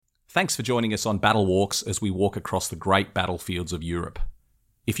Thanks for joining us on Battle Walks as we walk across the great battlefields of Europe.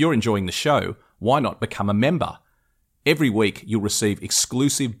 If you're enjoying the show, why not become a member? Every week you'll receive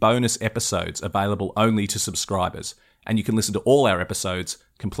exclusive bonus episodes available only to subscribers, and you can listen to all our episodes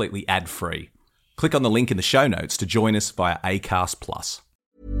completely ad-free. Click on the link in the show notes to join us via Acast+.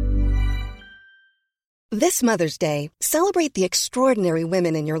 This Mother's Day, celebrate the extraordinary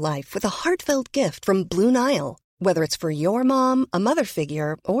women in your life with a heartfelt gift from Blue Nile. Whether it's for your mom, a mother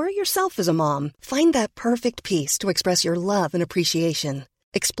figure, or yourself as a mom, find that perfect piece to express your love and appreciation.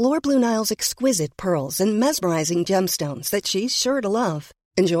 Explore Blue Nile's exquisite pearls and mesmerizing gemstones that she's sure to love.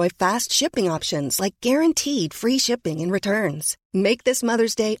 Enjoy fast shipping options like guaranteed free shipping and returns. Make this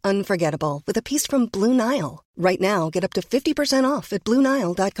Mother's Day unforgettable with a piece from Blue Nile. Right now, get up to 50% off at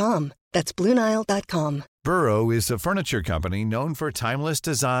BlueNile.com. That's BlueNile.com. Burrow is a furniture company known for timeless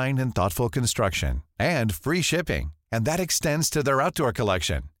design and thoughtful construction, and free shipping, and that extends to their outdoor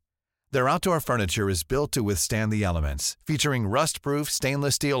collection. Their outdoor furniture is built to withstand the elements, featuring rust-proof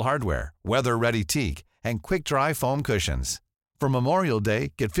stainless steel hardware, weather-ready teak, and quick-dry foam cushions. For Memorial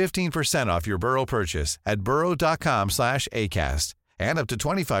Day, get 15% off your Burrow purchase at burrow.com/ACAST, and up to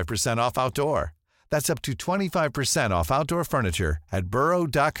 25% off outdoor. That's up to 25% off outdoor furniture at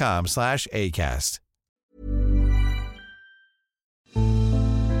burrow.com/ACAST.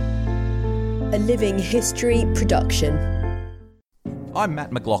 A Living History production. I'm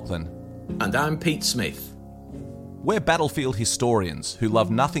Matt McLaughlin. And I'm Pete Smith. We're battlefield historians who love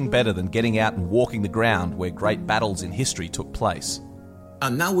nothing better than getting out and walking the ground where great battles in history took place.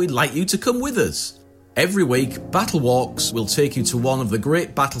 And now we'd like you to come with us. Every week, Battle Walks will take you to one of the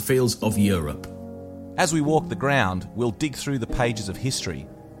great battlefields of Europe. As we walk the ground, we'll dig through the pages of history.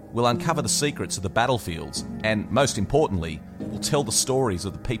 We'll uncover the secrets of the battlefields, and most importantly, we'll tell the stories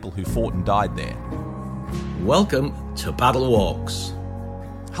of the people who fought and died there. Welcome to Battle Walks.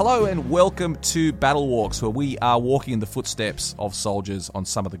 Hello and welcome to Battle Walks, where we are walking in the footsteps of soldiers on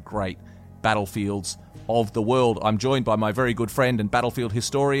some of the great battlefields of the world. I'm joined by my very good friend and battlefield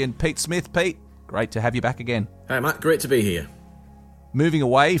historian, Pete Smith. Pete, great to have you back again. Hey Matt, great to be here. Moving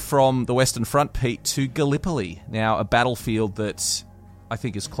away from the Western Front, Pete, to Gallipoli. Now, a battlefield that I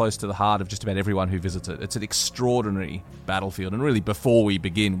think is close to the heart of just about everyone who visits it. It's an extraordinary battlefield, and really before we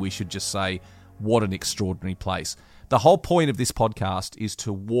begin, we should just say, what an extraordinary place. The whole point of this podcast is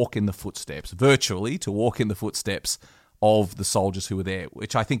to walk in the footsteps, virtually, to walk in the footsteps of the soldiers who were there,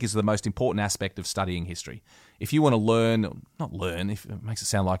 which I think is the most important aspect of studying history. If you want to if it makes it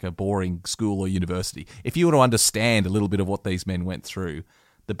sound like a boring school or university, if you want to understand a little bit of what these men went through,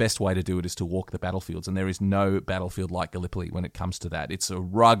 the best way to do it is to walk the battlefields, and there is no battlefield like Gallipoli when it comes to that. It's a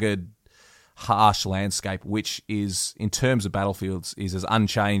rugged, harsh landscape, which is, in terms of battlefields, is as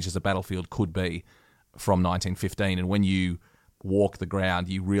unchanged as a battlefield could be from 1915. And when you walk the ground,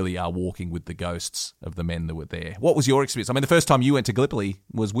 you really are walking with the ghosts of the men that were there. What was your experience? I mean, the first time you went to Gallipoli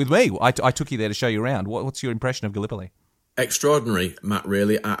was with me. I took you there to show you around. What's your impression of Gallipoli? Extraordinary, Matt,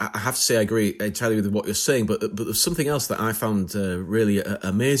 really. I have to say I agree entirely with what you're saying, but there's something else that I found really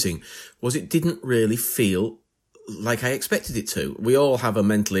amazing, was it didn't really feel like I expected it to. We all have a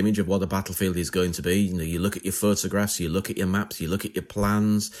mental image of what a battlefield is going to be. You know, you look at your photographs, you look at your maps, you look at your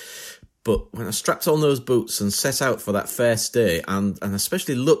plans. But when I strapped on those boots and set out for that first day, and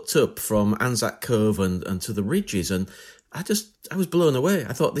especially looked up from Anzac Cove and to the ridges, and I was blown away.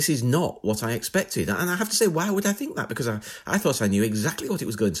 I thought, this is not what I expected. And I have to say, why would I think that? Because I thought I knew exactly what it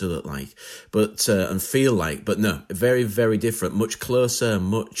was going to look like, but and feel like. But no, very, very different, much closer,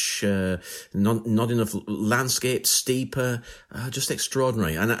 much not enough landscape, steeper, just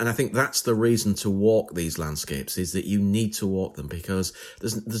extraordinary. And I think that's the reason to walk these landscapes, is that you need to walk them, because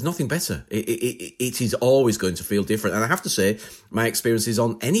there's nothing better. It is always going to feel different. And I have to say, my experience is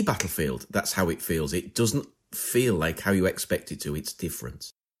on any battlefield, that's how it feels. It doesn't feel like how you expect it to. It's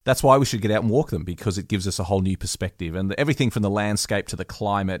different. That's why we should get out and walk them, because it gives us a whhole new perspective. And everything from the landscape to the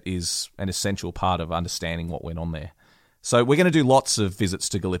climate is an essential part of understanding what went on there. So we're going to do lots of visits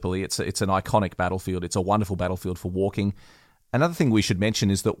to Gallipoli. It's an iconic battlefield. It's a wonderful battlefield for walking. Another thing we should mention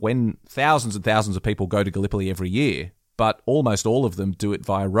is that when thousands and thousands of people go to Gallipoli every year, but almost all of them do it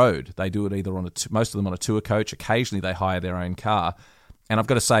via road. They do it either most of them on a tour coach. Occasionally they hire their own car. And I've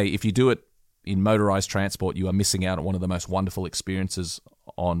got to say, if you do it in motorised transport, you are missing out on one of the most wonderful experiences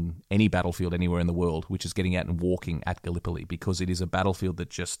on any battlefield anywhere in the world, which is getting out and walking at Gallipoli, because it is a battlefield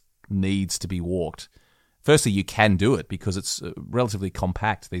that just needs to be walked. Firstly, you can do it because it's relatively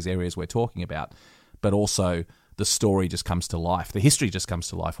compact, these areas we're talking about, but also the story just comes to life. The history just comes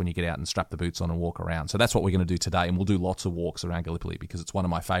to life when you get out and strap the boots on and walk around. So that's what we're going to do today, and we'll do lots of walks around Gallipoli because it's one of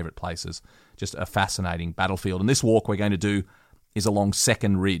my favourite places, just a fascinating battlefield. And this walk we're going to do is along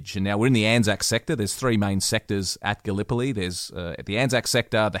Second Ridge. And now we're in the Anzac sector. There's three main sectors at Gallipoli. There's the Anzac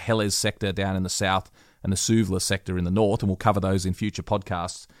sector, the Helles sector down in the south, and the Suvla sector in the north, and we'll cover those in future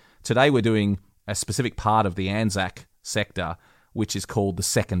podcasts. Today we're doing a specific part of the Anzac sector, which is called the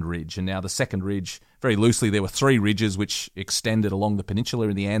Second Ridge. And now the Second Ridge, very loosely, there were three ridges which extended along the peninsula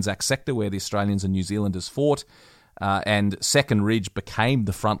in the Anzac sector where the Australians and New Zealanders fought, and Second Ridge became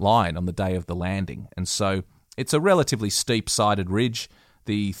the front line on the day of the landing. And so it's a relatively steep-sided ridge.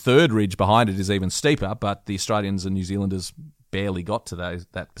 The third ridge behind it is even steeper, but the Australians and New Zealanders barely got to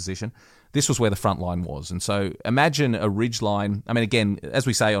that position. This was where the front line was. And so imagine a ridge line. I mean, again, as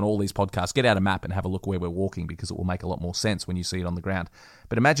we say on all these podcasts, get out a map and have a look where we're walking because it will make a lot more sense when you see it on the ground.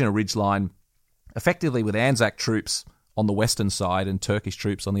 But imagine a ridge line effectively with Anzac troops on the western side and Turkish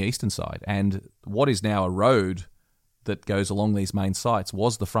troops on the eastern side. And what is now a road that goes along these main sites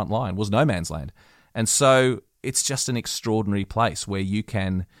was the front line, was no man's land. And so it's just an extraordinary place where you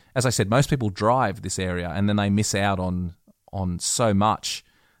can, as I said, most people drive this area and then they miss out on so much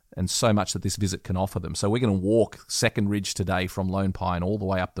and so much that this visit can offer them. So we're going to walk Second Ridge today from Lone Pine all the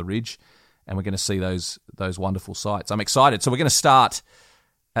way up the ridge, and we're going to see those wonderful sights. I'm excited. So we're going to start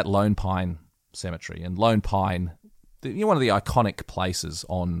at Lone Pine Cemetery. And Lone Pine, one of the iconic places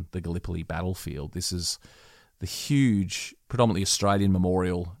on the Gallipoli battlefield. This is the huge, predominantly Australian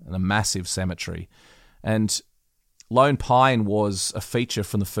memorial and a massive cemetery. And Lone Pine was a feature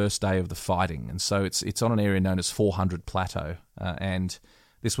from the first day of the fighting. And so it's on an area known as 400 Plateau. And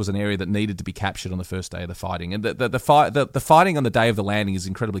this was an area that needed to be captured on the first day of the fighting. And the fighting on the day of the landing is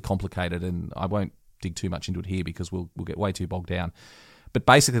incredibly complicated, and I won't dig too much into it here because we'll get way too bogged down. But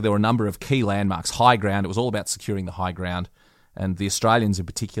basically there were a number of key landmarks. High ground, it was all about securing the high ground. And the Australians in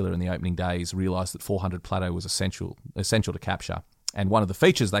particular in the opening days realised that 400 Plateau was essential to capture. And one of the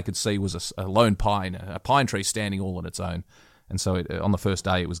features they could see was a lone pine, a pine tree standing all on its own. And so on the first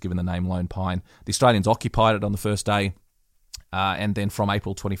day it was given the name Lone Pine. The Australians occupied it on the first day. And then from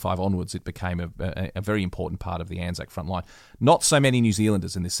April 25 onwards, it became a very important part of the Anzac front line. Not so many New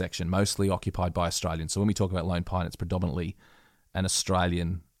Zealanders in this section, mostly occupied by Australians. So when we talk about Lone Pine, it's predominantly an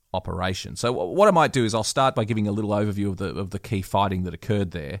Australian operation. So what I might do is I'll start by giving a little overview of the key fighting that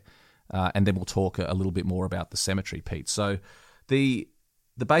occurred there, and then we'll talk a little bit more about the cemetery, Pete. So the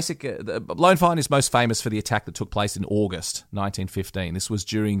basic Lone Pine is most famous for the attack that took place in August 1915. This was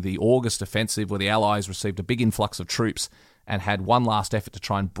during the August offensive where the Allies received a big influx of troops and had one last effort to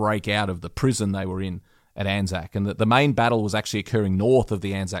try and break out of the prison they were in at Anzac. And the main battle was actually occurring north of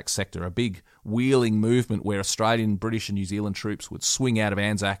the Anzac sector, a big wheeling movement where Australian, British and New Zealand troops would swing out of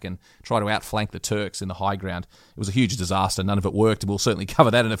Anzac and try to outflank the Turks in the high ground. It was a huge disaster. None of it worked, and we'll certainly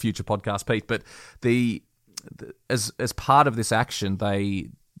cover that in a future podcast, Pete. But as part of this action, they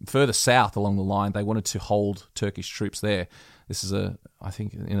further south along the line, they wanted to hold Turkish troops there. This is I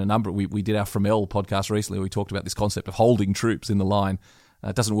think in a number, we did our Fromell podcast recently where we talked about this concept of holding troops in the line.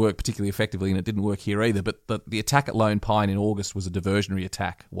 It doesn't work particularly effectively, and it didn't work here either. But the attack at Lone Pine in August was a diversionary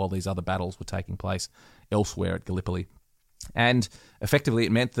attack while these other battles were taking place elsewhere at Gallipoli. And effectively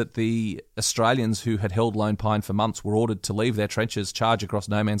it meant that the Australians who had held Lone Pine for months were ordered to leave their trenches, charge across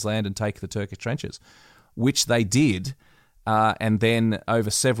no man's land and take the Turkish trenches, which they did. And then over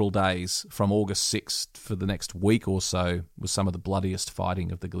several days, from August 6th for the next week or so, was some of the bloodiest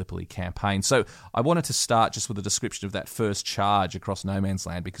fighting of the Gallipoli campaign. So I wanted to start just with a description of that first charge across no man's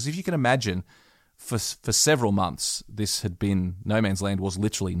land, because if you can imagine, for several months, this had been, no man's land was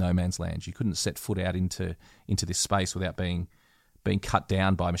literally no man's land. You couldn't set foot out into this space without being cut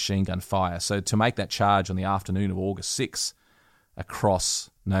down by machine gun fire. So to make that charge on the afternoon of August 6th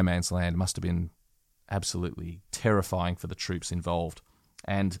across no man's land must have been absolutely terrifying for the troops involved.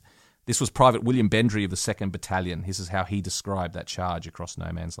 And this was Private William Bendry of the 2nd Battalion. This is how he described that charge across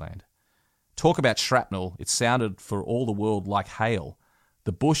no man's land. Talk about shrapnel. It sounded for all the world like hail.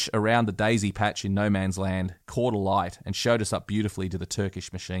 The bush around the daisy patch in no man's land caught alight and showed us up beautifully to the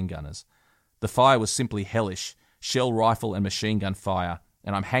Turkish machine gunners. The fire was simply hellish, shell rifle and machine gun fire,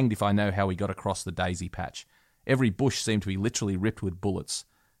 and I'm hanged if I know how we got across the daisy patch. Every bush seemed to be literally ripped with bullets.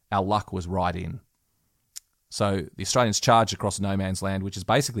 Our luck was right in. So the Australians charged across no man's land, which is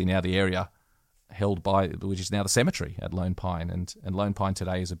basically now the area which is now the cemetery at Lone Pine. And Lone Pine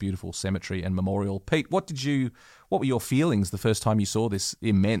today is a beautiful cemetery and memorial. Pete, what were your feelings the first time you saw this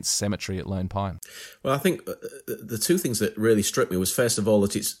immense cemetery at Lone Pine? Well, I think the two things that really struck me was, first of all,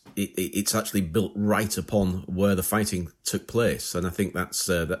 that it's actually built right upon where the fighting took place. And I think that's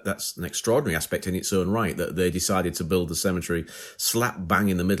an extraordinary aspect in its own right, that they decided to build the cemetery slap bang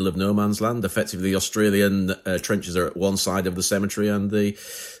in the middle of no man's land. Effectively, the Australian trenches are at one side of the cemetery and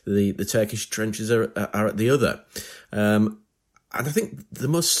the Turkish trenches are at the other. And I think the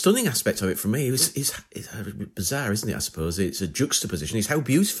most stunning aspect of it for me is bizarre, isn't it? I suppose it's a juxtaposition. Is how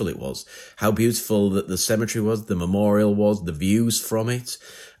beautiful it was, how beautiful that the cemetery was, the memorial was, the views from it,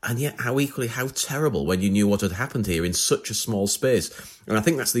 and yet how terrible when you knew what had happened here in such a small space. And I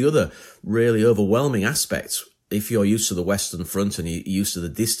think that's the other really overwhelming aspect. If you're used to the Western Front and you're used to the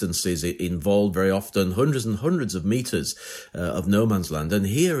distances it involved, very often hundreds and hundreds of meters of no man's land, and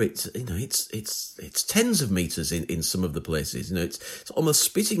here it's tens of meters in some of the places. It's almost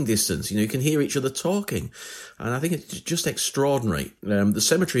spitting distance. You can hear each other talking, and I think it's just extraordinary. The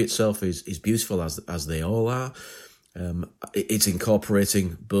cemetery itself is beautiful as they all are. It's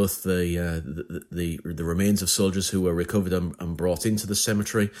incorporating both the remains of soldiers who were recovered and brought into the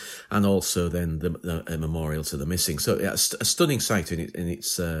cemetery, and also then the memorial to the missing. So yeah, a stunning sight in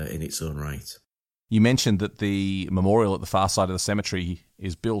its own right. You mentioned that the memorial at the far side of the cemetery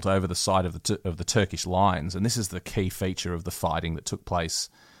is built over the side of the Turkish lines, and this is the key feature of the fighting that took place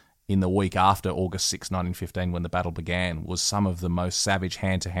in the week after August 6, 1915, when the battle began, was some of the most savage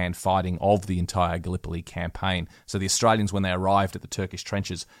hand-to-hand fighting of the entire Gallipoli campaign. So the Australians, when they arrived at the Turkish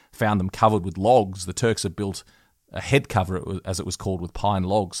trenches, found them covered with logs. The Turks had built a head cover, as it was called, with pine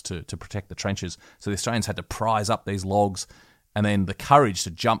logs to protect the trenches. So the Australians had to prise up these logs, and then the courage to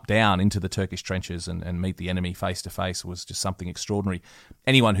jump down into the Turkish trenches and meet the enemy face-to-face was just something extraordinary.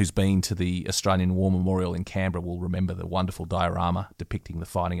 Anyone who's been to the Australian War Memorial in Canberra will remember the wonderful diorama depicting the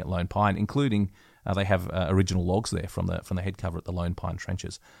fighting at Lone Pine, including they have original logs there from the head cover at the Lone Pine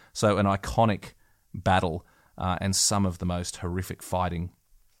trenches. So an iconic battle and some of the most horrific fighting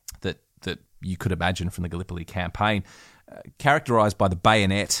that you could imagine from the Gallipoli campaign, characterised by the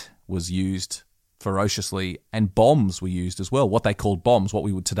bayonet was used ferociously, and bombs were used as well. What they called bombs, what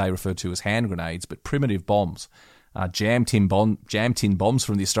we would today refer to as hand grenades, but primitive bombs, jam tin bombs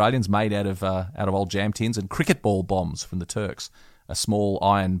from the Australians, made out of old jam tins, and cricket ball bombs from the Turks, a small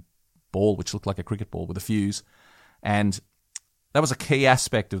iron ball which looked like a cricket ball with a fuse, and that was a key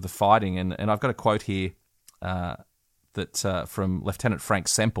aspect of the fighting. And I've got a quote here that from Lieutenant Frank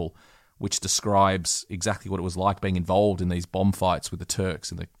Semple, which describes exactly what it was like being involved in these bomb fights with the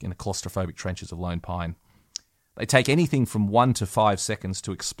Turks in the claustrophobic trenches of Lone Pine. They take anything from 1 to 5 seconds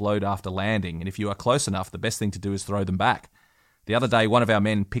to explode after landing, and if you are close enough, the best thing to do is throw them back. The other day, one of our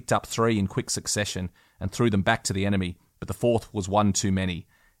men picked up 3 in quick succession and threw them back to the enemy, but the 4th was one too many.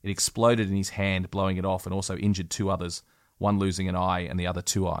 It exploded in his hand, blowing it off, and also injured 2 others, one losing an eye and the other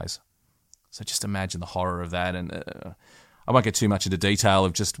 2 eyes. So just imagine the horror of that, and I won't get too much into detail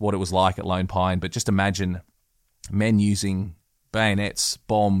of just what it was like at Lone Pine, but just imagine men using bayonets,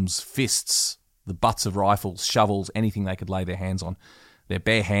 bombs, fists, the butts of rifles, shovels, anything they could lay their hands on, their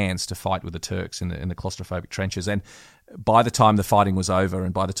bare hands to fight with the Turks in the claustrophobic trenches. And by the time the fighting was over,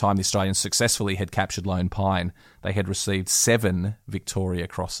 and by the time the Australians successfully had captured Lone Pine, they had received 7 Victoria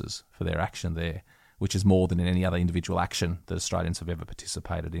Crosses for their action there, which is more than in any other individual action that Australians have ever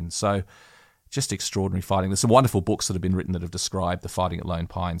participated in. So just extraordinary fighting. There's some wonderful books that have been written that have described the fighting at Lone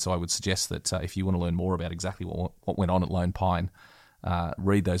Pine, so I would suggest that if you want to learn more about exactly what went on at Lone Pine,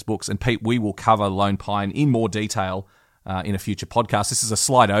 read those books. And Pete, we will cover Lone Pine in more detail in a future podcast. This is a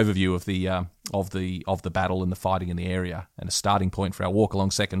slight overview of the battle and the fighting in the area, and a starting point for our walk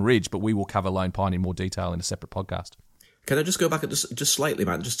along Second Ridge, but we will cover Lone Pine in more detail in a separate podcast. Can I just go back just slightly,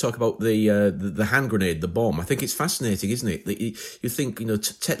 Matt, and just talk about the hand grenade, the bomb? I think it's fascinating, isn't it? That you think,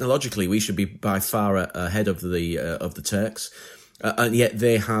 technologically we should be by far ahead of the Turks, and yet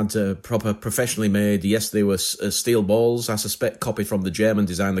they had proper professionally made. Yes, they were steel balls, I suspect, copied from the German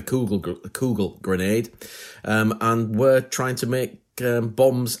design, the Kugel grenade, and were trying to make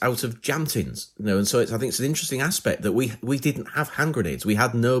bombs out of jam tins, and so I think it's an interesting aspect that we didn't have hand grenades. We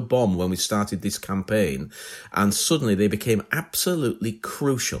had no bomb when we started this campaign, and suddenly they became absolutely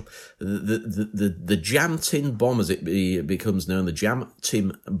crucial. The jam tin bomb, as it becomes known, the jam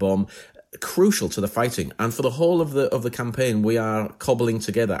tin bomb, crucial to the fighting, and for the whole of the campaign we are cobbling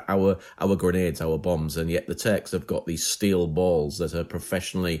together our grenades, our bombs, and yet the Turks have got these steel balls that are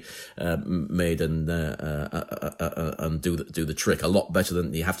professionally made and do the trick a lot better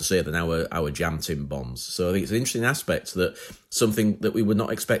than, you have to say, than our jam tin bombs. So I think it's an interesting aspect, that something that we were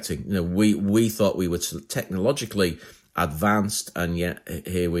not expecting. We thought we were technologically advanced, and yet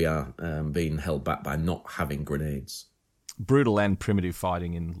here we are being held back by not having grenades. Brutal and primitive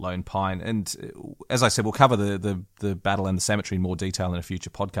fighting in Lone Pine. And as I said, we'll cover the battle and the cemetery in more detail in a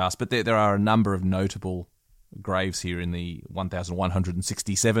future podcast, but there are a number of notable graves here in the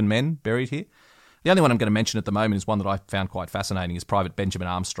 1,167 men buried here. The only one I'm going to mention at the moment is one that I found quite fascinating, is Private Benjamin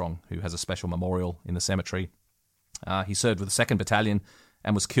Armstrong, who has a special memorial in the cemetery. He served with the 2nd Battalion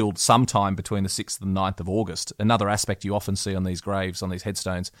and was killed sometime between the 6th and 9th of August. Another aspect you often see on these graves, on these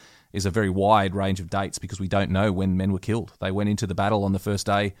headstones, is a very wide range of dates because we don't know when men were killed. They went into the battle on the first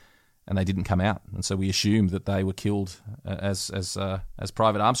day and they didn't come out. And so we assume that they were killed as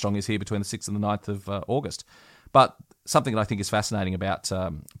Private Armstrong is here between the 6th and the 9th of August. But something that I think is fascinating about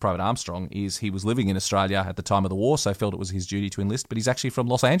Private Armstrong is he was living in Australia at the time of the war, so felt it was his duty to enlist, but he's actually from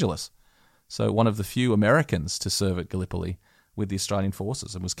Los Angeles. So one of the few Americans to serve at Gallipoli with the Australian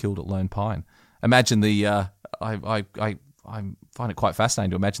forces and was killed at Lone Pine. Imagine I find it quite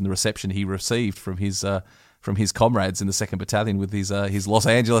fascinating to imagine the reception he received from his comrades in the 2nd Battalion with his Los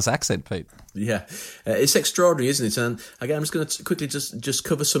Angeles accent, Pete. Yeah, it's extraordinary, isn't it? And again, I'm just going to quickly just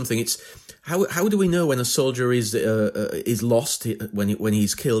cover something. It's how do we know when a soldier is lost when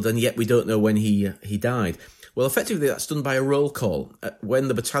he's killed, and yet we don't know when he died? Well, effectively, that's done by a roll call when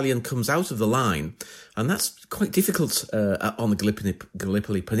the battalion comes out of the line, and that's quite difficult on the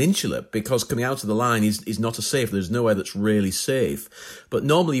Gallipoli Peninsula because coming out of the line is not a safe. There's nowhere that's really safe. But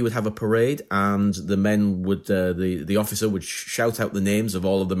normally you would have a parade, and the men would the officer would shout out the names of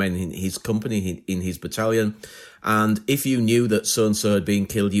all of the men in his company, in his battalion, and if you knew that so and so had been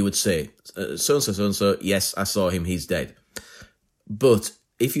killed, you would say so and so. Yes, I saw him. He's dead. But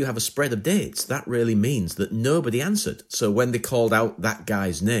if you have a spread of dates, that really means that nobody answered. So when they called out that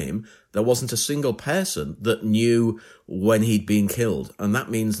guy's name, there wasn't a single person that knew when he'd been killed. And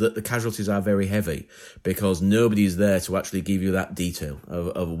that means that the casualties are very heavy because nobody's there to actually give you that detail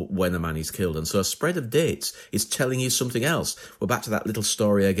of when a man is killed. And so a spread of dates is telling you something else. We're back to that little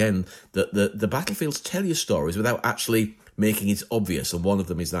story again, that the battlefields tell you stories without actually making it obvious, and one of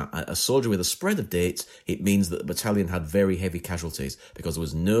them is that a soldier with a spread of dates, it means that the battalion had very heavy casualties because there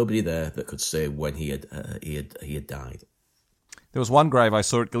was nobody there that could say when he had died. There was one grave I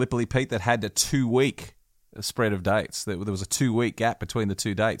saw at Gallipoli, Pete, that had a 2-week spread of dates. There was a 2-week gap between the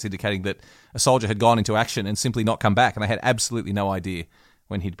two dates, indicating that a soldier had gone into action and simply not come back, and they had absolutely no idea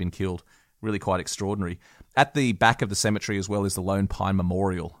when he'd been killed. Really quite extraordinary. At the back of the cemetery as well is the Lone Pine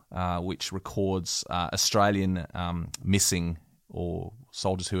Memorial, which records Australian missing or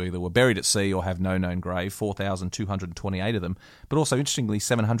soldiers who either were buried at sea or have no known grave, 4,228 of them, but also, interestingly,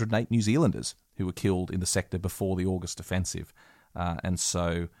 708 New Zealanders who were killed in the sector before the August offensive. And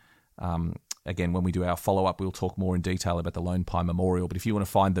so, again, when we do our follow-up, we'll talk more in detail about the Lone Pine Memorial. But if you want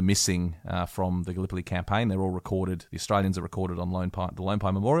to find the missing from the Gallipoli campaign, they're all recorded. The Australians are recorded on the Lone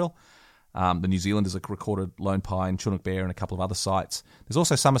Pine Memorial. The New Zealanders are recorded Lone Pine, Chunuk Bair, and a couple of other sites. There's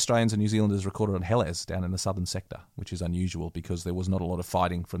also some Australians and New Zealanders recorded on Helles down in the southern sector, which is unusual because there was not a lot of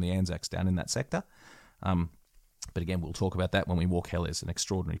fighting from the Anzacs down in that sector. But again, we'll talk about that when we walk Helles, an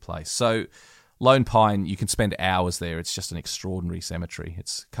extraordinary place. So Lone Pine, you can spend hours there. It's just an extraordinary cemetery.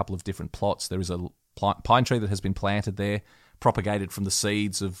 It's a couple of different plots. There is a pine tree that has been planted there, propagated from the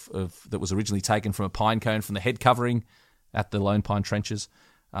seeds of that was originally taken from a pine cone from the head covering at the Lone Pine trenches.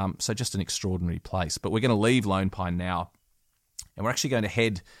 So just an extraordinary place. But we're going to leave Lone Pine now, and we're actually going to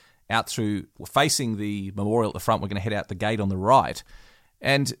head out through, we're facing the memorial at the front. We're going to head out the gate on the right.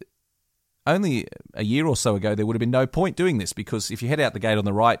 And only a year or so ago, there would have been no point doing this because if you head out the gate on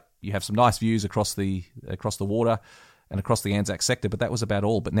the right, you have some nice views across the water and across the Anzac sector, but that was about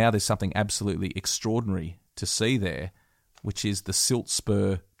all. But now there's something absolutely extraordinary to see there, which is the Silt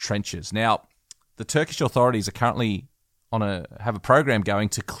Spur trenches. Now, the Turkish authorities are currently have a program going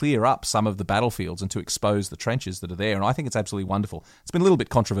to clear up some of the battlefields and to expose the trenches that are there, and I think it's absolutely wonderful. It's been a little bit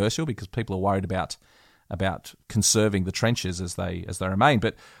controversial because people are worried about conserving the trenches as they remain,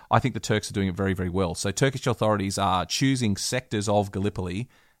 but I think the Turks are doing it very, very well. So Turkish authorities are choosing sectors of Gallipoli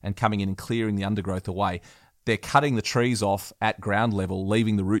and coming in and clearing the undergrowth away. They're cutting the trees off at ground level,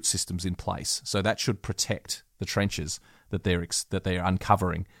 leaving the root systems in place. So that should protect the trenches that they're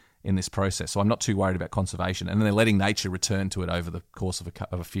uncovering in this process. So I'm not too worried about conservation. And then they're letting nature return to it over the course of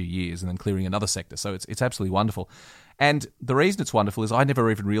a few years and then clearing another sector. So it's absolutely wonderful. And the reason it's wonderful is I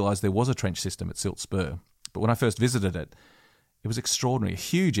never even realised there was a trench system at Silt Spur. But when I first visited it, it was extraordinary. A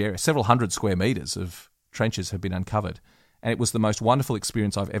huge area, several hundred square metres of trenches have been uncovered. And it was the most wonderful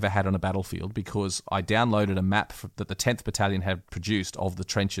experience I've ever had on a battlefield because I downloaded a map that the 10th Battalion had produced of the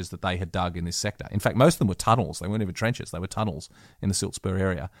trenches that they had dug in this sector. In fact, most of them were tunnels. They weren't even trenches. They were tunnels in the Silt Spur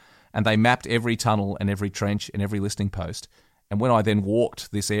area. And they mapped every tunnel and every trench and every listening post. And when I then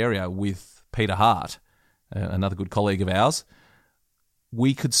walked this area with Peter Hart, another good colleague of ours,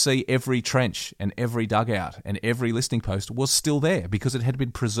 we could see every trench and every dugout and every listening post was still there because it had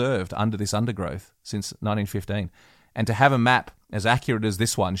been preserved under this undergrowth since 1915. And to have a map as accurate as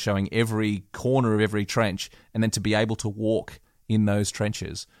this one showing every corner of every trench and then to be able to walk in those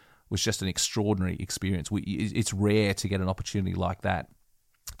trenches was just an extraordinary experience. It's rare to get an opportunity like that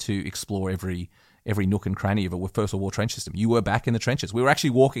to explore every nook and cranny of a First World War trench system. You were back in the trenches. We were actually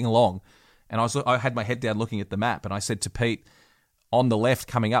walking along, and I had my head down looking at the map, and I said to Pete, on the left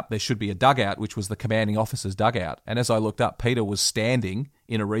coming up, there should be a dugout, which was the commanding officer's dugout. And as I looked up, Peter was standing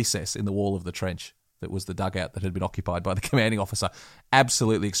in a recess in the wall of the trench. That was the dugout that had been occupied by the commanding officer.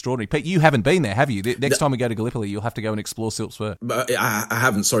 Absolutely extraordinary. Pete, you haven't been there, have you? Next time we go to Gallipoli, you'll have to go and explore Silk Spur. I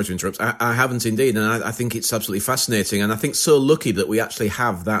haven't, sorry to interrupt. I haven't indeed, and I think it's absolutely fascinating. And I think so lucky that we actually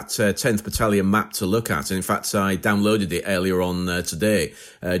have that 10th Battalion map to look at. And in fact, I downloaded it earlier on today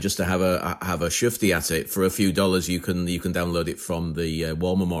just to have a shufti at it. For a few dollars, you can download it from the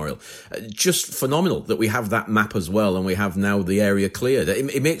War Memorial. Just phenomenal that we have that map as well, and we have now the area cleared.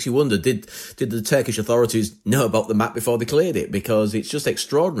 It makes you wonder, did the Turkish authorities know about the map before they cleared it? Because it's just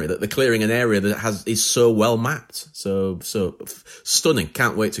extraordinary that they're clearing an area that is so well mapped. So stunning.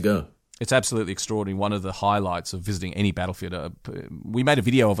 Can't wait to go. It's absolutely extraordinary. One of the highlights of visiting any battlefield. We made a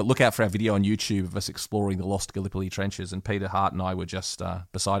video of it. Look out for our video on YouTube of us exploring the lost Gallipoli trenches, and Peter Hart and I were just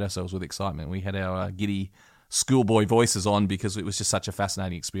beside ourselves with excitement. We had our giddy schoolboy voices on because it was just such a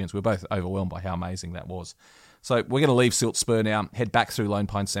fascinating experience. We were both overwhelmed by how amazing that was. So we're going to leave Silk Spur now, head back through Lone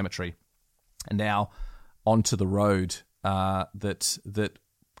Pine Cemetery, and now onto the road that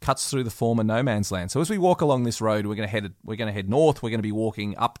cuts through the former no man's land. So as we walk along this road, we're going to head north. We're going to be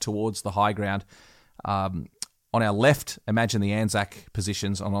walking up towards the high ground. On our left, imagine the Anzac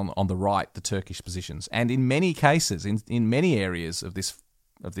positions. On the right, the Turkish positions. And in many cases, in many areas of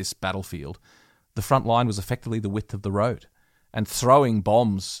this battlefield, the front line was effectively the width of the road, and throwing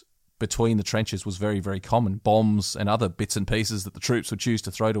bombs between the trenches was very, very common. Bombs and other bits and pieces that the troops would choose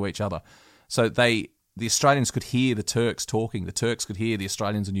to throw to each other. So the Australians could hear the Turks talking. The Turks could hear the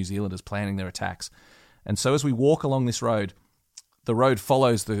Australians and New Zealanders planning their attacks. And so as we walk along this road, the road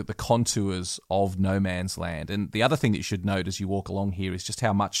follows the contours of no man's land. And the other thing that you should note as you walk along here is just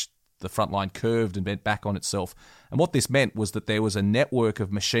how much the front line curved and bent back on itself. And what this meant was that there was a network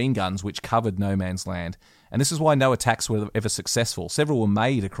of machine guns which covered no man's land. And this is why no attacks were ever successful. Several were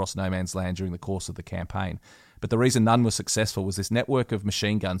made across no man's land during the course of the campaign. But the reason none was successful was this network of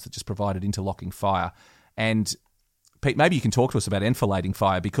machine guns that just provided interlocking fire. And Pete, maybe you can talk to us about enfilading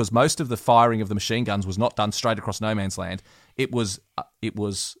fire, because most of the firing of the machine guns was not done straight across no man's land. It was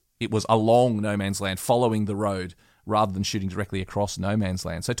along no man's land, following the road, rather than shooting directly across no man's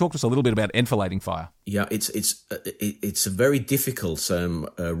land. So talk to us a little bit about enfilading fire. Yeah, it's a very difficult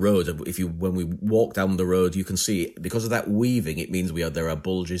road. When we walk down the road, you can see, because of that weaving, it means there are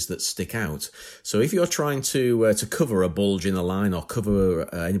bulges that stick out. So if you're trying to cover a bulge in a line, or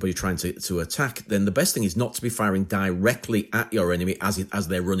cover anybody trying to attack, then the best thing is not to be firing directly at your enemy as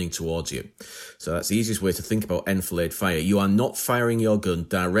they're running towards you. So that's the easiest way to think about enfilade fire. You are not firing your gun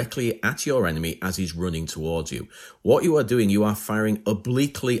directly at your enemy as he's running towards you. What you are doing, you are firing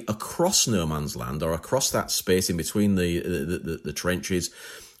obliquely across no man's land, or across that space in between the trenches.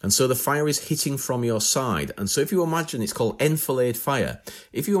 And so the fire is hitting from your side. And so if you imagine, it's called enfilade fire.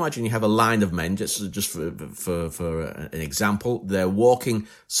 If you imagine you have a line of men, just for an example, they're walking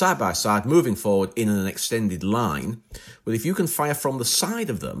side by side, moving forward in an extended line. But if you can fire from the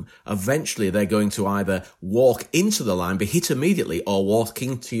side of them, eventually they're going to either walk into the line, be hit immediately, or walk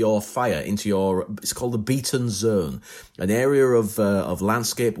into your fire, it's called the beaten zone, an area of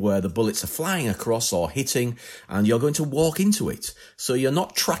landscape where the bullets are flying across or hitting, and you're going to walk into it. So you're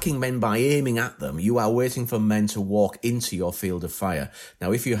not tracking men by aiming at them. You are waiting for men to walk into your field of fire.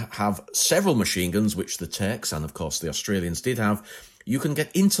 Now, if you have several machine guns, which the Turks and of course the Australians did have, you can get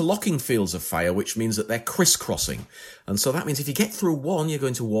interlocking fields of fire, which means that they're crisscrossing. And so that means if you get through one, you're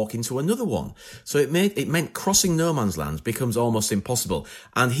going to walk into another one. So it meant crossing no man's land becomes almost impossible.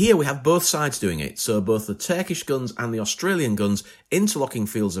 And here we have both sides doing it. So both the Turkish guns and the Australian guns, interlocking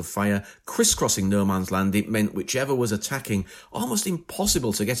fields of fire, crisscrossing no man's land. It meant whichever was attacking, almost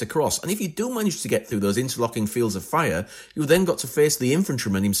impossible to get across. And if you do manage to get through those interlocking fields of fire, you've then got to face the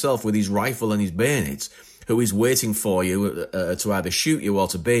infantryman himself with his rifle and his bayonet, who is waiting for you to either shoot you or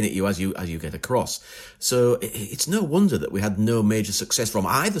to bayonet you as you get across. So it's no wonder that we had no major success from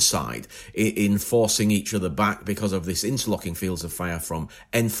either side in forcing each other back because of this interlocking fields of fire from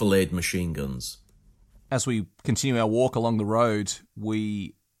enfilade machine guns. As we continue our walk along the road,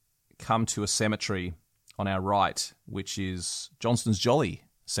 we come to a cemetery on our right, which is Johnston's Jolly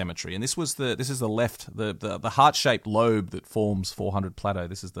Cemetery. And this is the left, the heart-shaped lobe that forms 400 Plateau.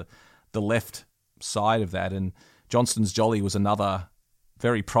 This is the left side of that, and Johnston's Jolly was another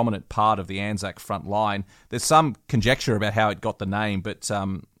very prominent part of the Anzac front line. There's some conjecture about how it got the name, but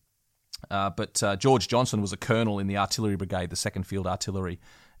George Johnston was a colonel in the artillery brigade, the 2nd Field Artillery,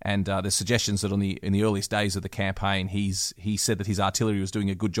 And there's suggestions that in the earliest days of the campaign, he said that his artillery was doing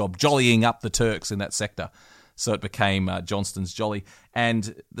a good job jollying up the Turks in that sector. So it became Johnston's Jolly.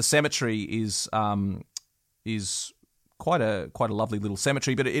 And the cemetery is quite a lovely little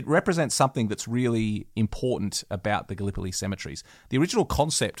cemetery, but it represents something that's really important about the Gallipoli cemeteries. The original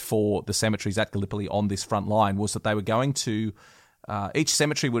concept for the cemeteries at Gallipoli on this front line was that they were going to each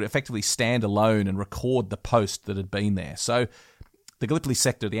cemetery would effectively stand alone and record the post that had been there. So the Gallipoli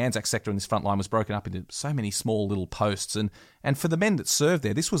sector, the Anzac sector in this front line was broken up into so many small little posts. And for the men that served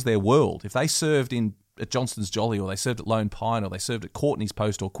there, this was their world. If they served at Johnston's Jolly, or they served at Lone Pine, or they served at Courtney's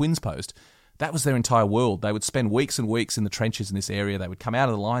Post or Quinn's Post, that was their entire world. They would spend weeks and weeks in the trenches in this area. They would come out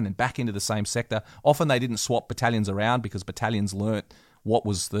of the line and back into the same sector. Often they didn't swap battalions around because battalions learnt what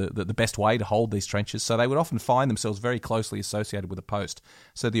was the best way to hold these trenches. So they would often find themselves very closely associated with a post.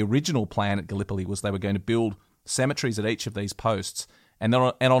 So the original plan at Gallipoli was they were going to build cemeteries at each of these posts, and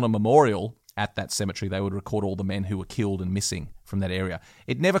on a memorial at that cemetery, they would record all the men who were killed and missing from that area.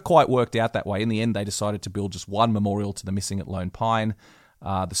 It never quite worked out that way. In the end, they decided to build just one memorial to the missing at Lone Pine.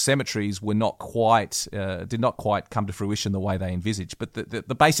 The cemeteries were did not quite come to fruition the way they envisaged, but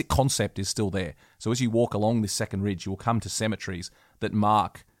the basic concept is still there. So as you walk along this second ridge, you will come to cemeteries that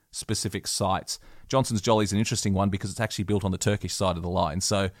mark specific sites. Johnston's Jolly is an interesting one because it's actually built on the Turkish side of the line.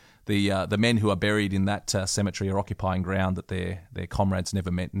 So the men who are buried in that cemetery are occupying ground that their comrades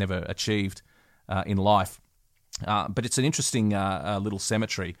never achieved in life. But it's an interesting little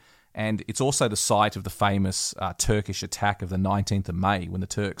cemetery. And it's also the site of the famous Turkish attack of the 19th of May, when the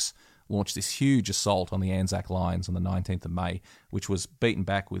Turks launched this huge assault on the Anzac lines on the 19th of May, which was beaten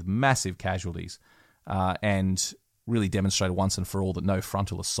back with massive casualties and really demonstrated once and for all that no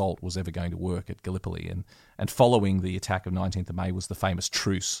frontal assault was ever going to work at Gallipoli. And following the attack of 19th of May was the famous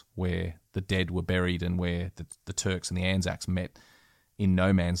truce where the dead were buried and where the Turks and the Anzacs met in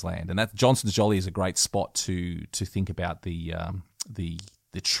no man's land. And that Johnston's Jolly is a great spot to think about the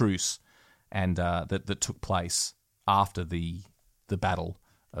truce and that took place after the battle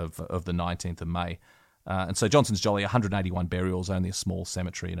of the 19th of May. And so Johnston's Jolly, 181 burials, only a small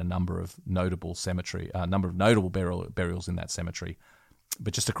cemetery, and a number of notable burials in that cemetery.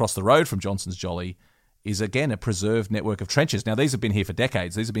 But just across the road from Johnston's Jolly is again a preserved network of trenches. Now these have been here for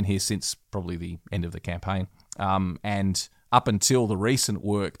decades. These have been here since probably the end of the campaign, and up until the recent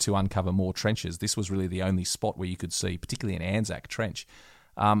work to uncover more trenches, this was really the only spot where you could see, particularly an Anzac trench.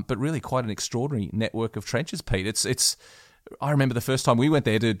 But really quite an extraordinary network of trenches, Pete. I remember the first time we went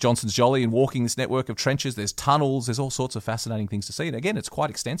there to Johnston's Jolly and walking this network of trenches. There's tunnels, there's all sorts of fascinating things to see. And again, it's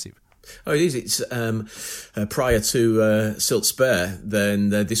quite extensive. Oh, it is. It's prior to Silt Spare, then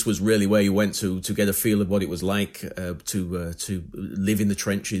this was really where you went to get a feel of what it was like to live in the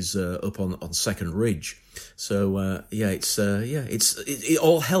trenches up on Second Ridge. So it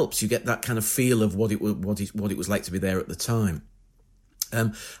all helps. You get that kind of feel of what it was like to be there at the time.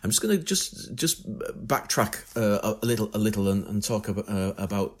 I'm just going to just backtrack a little and talk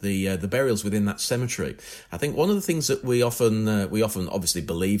about the burials within that cemetery. I think one of the things that we often obviously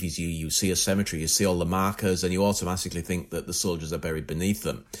believe is you see a cemetery, you see all the markers, and you automatically think that the soldiers are buried beneath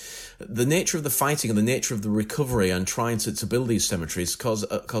them. The nature of the fighting and the nature of the recovery and trying to build these cemeteries caused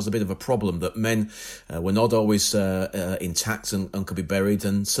a bit of a problem, that men were not always intact and could be buried,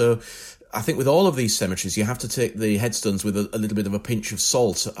 and so I think with all of these cemeteries, you have to take the headstones with a little bit of a pinch of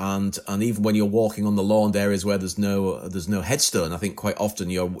salt, and even when you're walking on the lawned areas where there's no headstone, I think quite often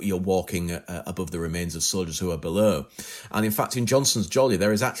you're walking above the remains of soldiers who are below. And in fact, in Johnston's Jolly,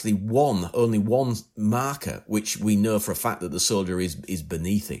 there is actually only one marker which we know for a fact that the soldier is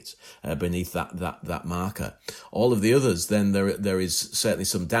beneath it, beneath that marker. All of the others, then there is certainly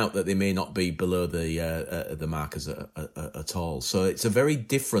some doubt that they may not be below the markers at all. So it's a very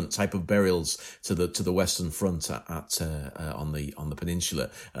different type of burials to the Western Front on the peninsula,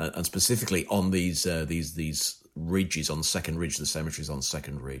 and specifically on these ridges on Second Ridge, the cemeteries on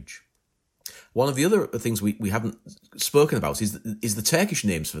Second Ridge. One of the other things we haven't spoken about is the Turkish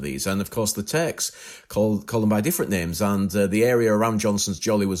names for these, and of course the Turks call them by different names. And the area around Johnston's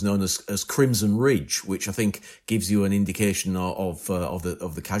Jolly was known as Crimson Ridge, which I think gives you an indication of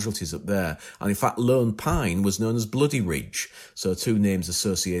the casualties up there. And in fact, Lone Pine was known as Bloody Ridge, so two names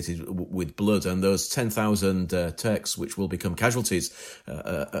associated with blood. And those 10,000 Turks, which will become casualties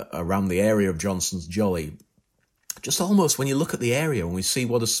around the area of Johnston's Jolly. Just almost when you look at the area, when we see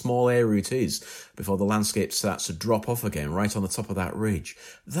what a small area it is before the landscape starts to drop off again, right on the top of that ridge,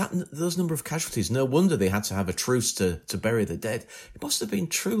 those number of casualties, no wonder they had to have a truce to bury the dead. It must have been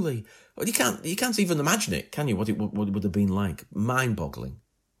truly, well, you can't even imagine it, can you, what it would have been like? Mind-boggling.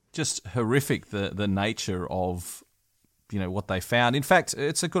 Just horrific, the nature of what they found. In fact,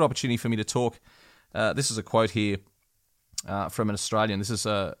 it's a good opportunity for me to talk. This is a quote here from an Australian. This is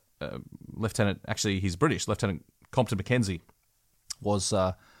a Lieutenant, actually he's British, Lieutenant Compton Mackenzie was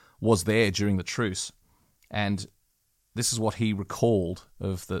there during the truce, and this is what he recalled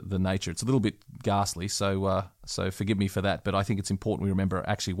of the nature. It's a little bit ghastly, so forgive me for that, but I think it's important we remember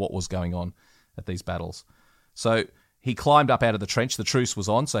actually what was going on at these battles. So he climbed up out of the trench. The truce was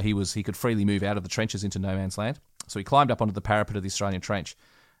on, so he could freely move out of the trenches into no man's land. So he climbed up onto the parapet of the Australian trench,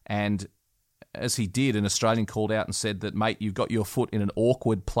 and as he did, an Australian called out and said that, "Mate, you've got your foot in an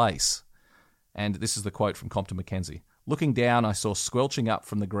awkward place." And this is the quote from Compton Mackenzie. "Looking down, I saw squelching up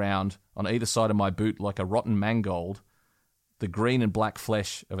from the ground on either side of my boot like a rotten mangold the green and black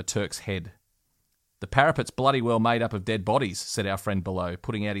flesh of a Turk's head. The parapet's bloody well made up of dead bodies," said our friend below,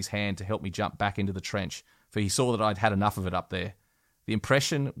 putting out his hand to help me jump back into the trench, for he saw that I'd had enough of it up there. The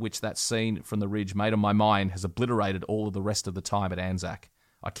impression which that scene from the ridge made on my mind has obliterated all of the rest of the time at Anzac.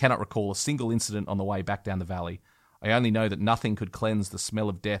 I cannot recall a single incident on the way back down the valley. I only know that nothing could cleanse the smell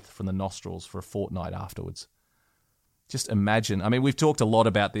of death from the nostrils for a fortnight afterwards. Just imagine. I mean, we've talked a lot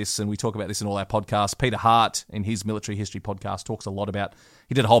about this, and we talk about this in all our podcasts. Peter Hart, in his military history podcast, talks a lot about...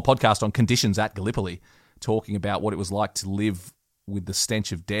 He did a whole podcast on conditions at Gallipoli, talking about what it was like to live with the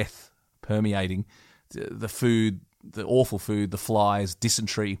stench of death permeating the food, the awful food, the flies,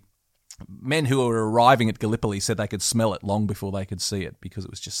 dysentery. Men who were arriving at Gallipoli said they could smell it long before they could see it, because it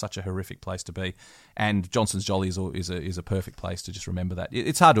was just such a horrific place to be. And Johnson's Jolly is a perfect place to just remember that.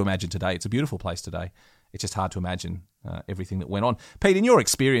 It's hard to imagine today. It's a beautiful place today. It's just hard to imagine everything that went on. Pete, in your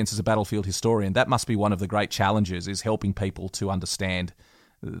experience as a battlefield historian, that must be one of the great challenges, is helping people to understand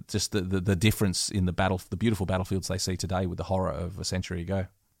just the difference in the beautiful battlefields they see today with the horror of a century ago.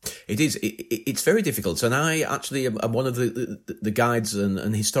 It is. It's very difficult, and I actually am one of the guides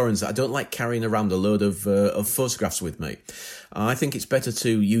and historians that I don't like carrying around a load of photographs with me. I think it's better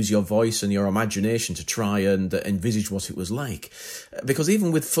to use your voice and your imagination to try and envisage what it was like, because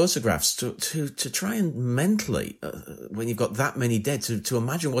even with photographs, to try and mentally, when you've got that many dead, to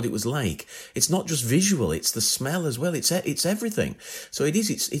imagine what it was like, it's not just visual; it's the smell as well. It's everything. So it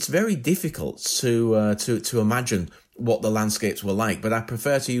is. It's very difficult to imagine what the landscapes were like, but I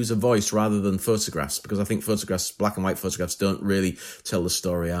prefer to use a voice rather than photographs, because I think photographs, black and white photographs, don't really tell the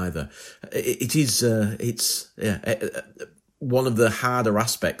story either. It's one of the harder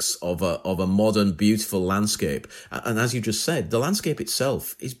aspects of a modern, beautiful landscape. And as you just said, the landscape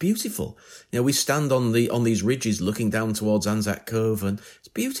itself is beautiful. We stand on these ridges looking down towards Anzac Cove, and it's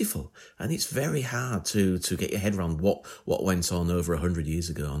beautiful. And it's very hard to get your head around what went on over 100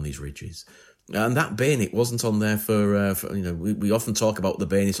 years ago on these ridges. And that bayonet wasn't on there for we often talk about the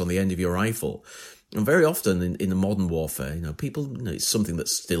bayonet on the end of your rifle. And very often in the modern warfare, people, it's something that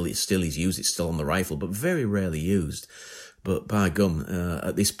still is used, it's still on the rifle, but very rarely used. But by gum,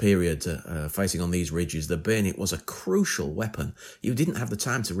 at this period, fighting on these ridges, the bayonet was a crucial weapon. You didn't have the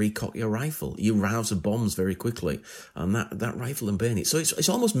time to recock your rifle. You ran out of bombs very quickly. And that rifle and bayonet. So it's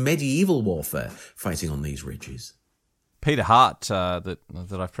almost medieval warfare fighting on these ridges. Peter Hart, that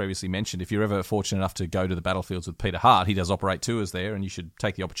I've previously mentioned, if you're ever fortunate enough to go to the battlefields with Peter Hart, he does operate tours there, and you should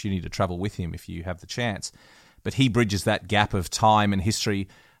take the opportunity to travel with him if you have the chance. But he bridges that gap of time and history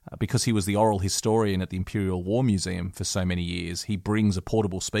because he was the oral historian at the Imperial War Museum for so many years. He brings a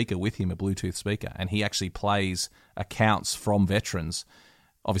portable speaker with him, a Bluetooth speaker, and he actually plays accounts from veterans,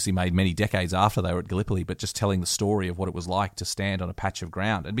 obviously made many decades after they were at Gallipoli, but just telling the story of what it was like to stand on a patch of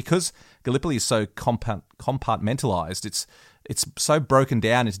ground. And because Gallipoli is so compartmentalised, it's so broken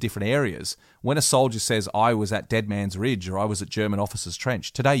down into different areas. When a soldier says, "I was at Dead Man's Ridge," or "I was at German Officers'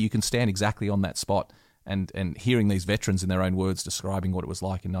 Trench," today you can stand exactly on that spot. And hearing these veterans in their own words describing what it was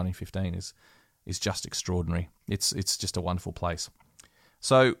like in 1915 is just extraordinary. It's just a wonderful place.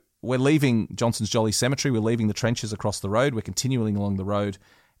 So we're leaving Johnson's Jolly Cemetery. We're leaving the trenches across the road. We're continuing along the road,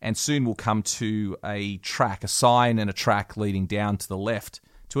 and soon we'll come to a sign and a track leading down to the left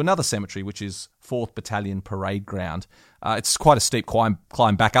to another cemetery, which is 4th Battalion Parade Ground. It's quite a steep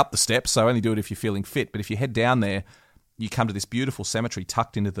climb back up the steps, so only do it if you're feeling fit. But if you head down there, you come to this beautiful cemetery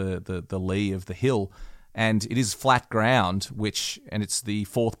tucked into the lee of the hill, and it is flat ground, and it's the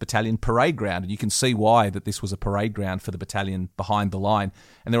 4th Battalion Parade Ground, and you can see why that this was a parade ground for the battalion behind the line.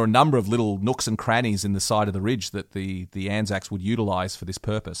 And there were a number of little nooks and crannies in the side of the ridge that the Anzacs would utilise for this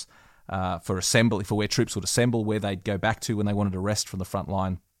purpose, for where troops would assemble, where they'd go back to when they wanted to rest from the front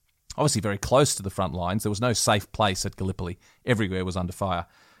line. Obviously very close to the front lines. There was no safe place at Gallipoli. Everywhere was under fire.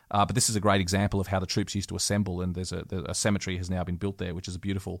 But this is a great example of how the troops used to assemble, and there's a cemetery has now been built there, which is a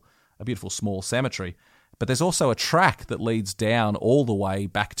beautiful small cemetery. But there's also a track that leads down all the way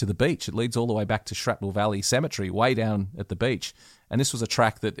back to the beach. It leads all the way back to Shrapnel Valley Cemetery, way down at the beach. And this was a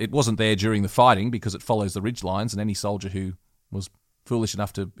track that it wasn't there during the fighting because it follows the ridge lines, and any soldier who was foolish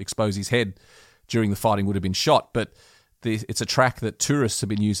enough to expose his head during the fighting would have been shot. But it's a track that tourists have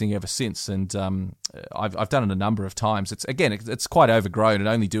been using ever since, and I've done it a number of times. It's quite overgrown, and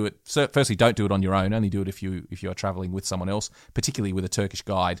only do it. Firstly, don't do it on your own. Only do it if you are travelling with someone else, particularly with a Turkish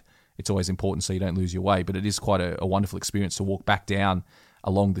guide. It's always important so you don't lose your way. But it is quite a wonderful experience to walk back down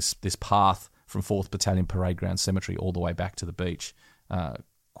along this path from 4th Battalion Parade Ground Cemetery all the way back to the beach.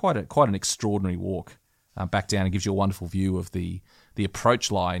 Quite an extraordinary walk back down, and gives you a wonderful view of the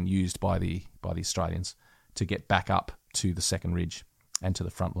approach line used by the Australians to get back up to the second ridge and to the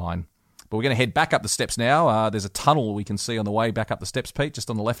front line. But we're going to head back up the steps now. There's a tunnel we can see on the way back up the steps, Pete, just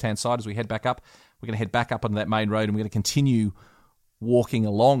on the left-hand side as we head back up. We're going to head back up on that main road, and we're going to continue walking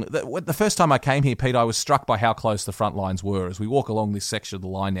along. The first time I came here, Pete, I was struck by how close the front lines were. As we walk along this section of the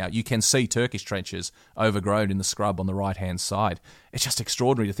line now, you can see Turkish trenches overgrown in the scrub on the right-hand side. It's just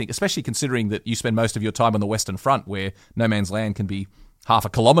extraordinary to think, especially considering that you spend most of your time on the Western Front, where no man's land can be half a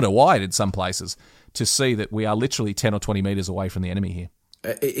kilometre wide in some places, to see that we are literally 10 or 20 metres away from the enemy here.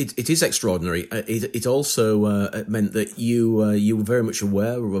 It is extraordinary. It also meant that you were very much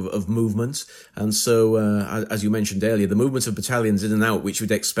aware of movements, and so as you mentioned earlier, the movement of battalions in and out, which you'd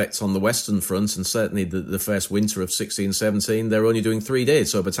expect on the Western Front, and certainly the first winter of 16-17, they're only doing 3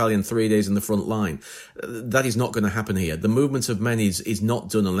 days, so a battalion 3 days in the front line. That is not going to happen here. The movement of men is not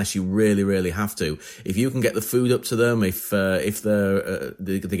done unless you really, really have to. If you can get the food up to them, if they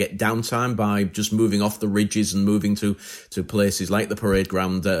get downtime by just moving off the ridges and moving to places like the parade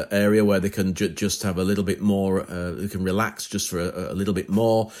ground area where they can just have a little bit more, they can relax just for a little bit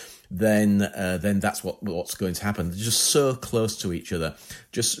more, then that's what's going to happen. They're just so close to each other.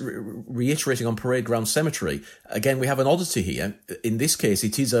 Just reiterating on Parade Ground Cemetery, again, we have an oddity here. In this case,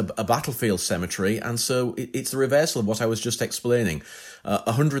 it is a battlefield cemetery, and so it's the reversal of what I was just explaining.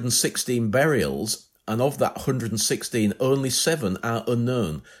 116 burials, and of that 116, only 7 are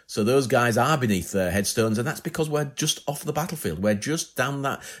unknown. So those guys are beneath their headstones, and that's because we're just off the battlefield. We're just down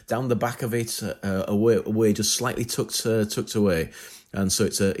the back of it, away, just slightly tucked away. And so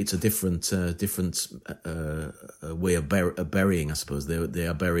it's a different way of burying, I suppose. They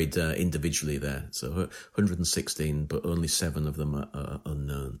are buried individually there. So 116, but only 7 of them are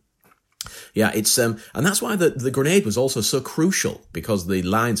unknown. Yeah, it's and that's why the grenade was also so crucial, because the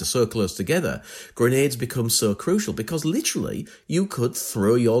lines are so close together. Grenades become so crucial because literally you could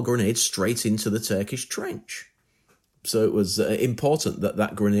throw your grenade straight into the Turkish trench. So it was important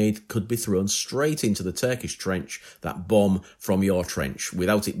that grenade could be thrown straight into the Turkish trench, that bomb from your trench,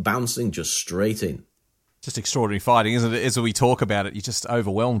 without it bouncing, just straight in. Just extraordinary fighting, isn't it? As we talk about it, you're just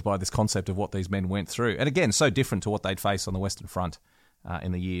overwhelmed by this concept of what these men went through. And again, so different to what they'd face on the Western Front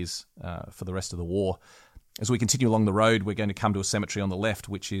in the years for the rest of the war. As we continue along the road, we're going to come to a cemetery on the left,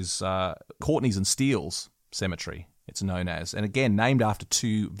 which is Courtney's and Steele's Cemetery, it's known as. And again, named after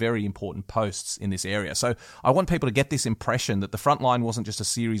 2 very important posts in this area. So I want people to get this impression that the front line wasn't just a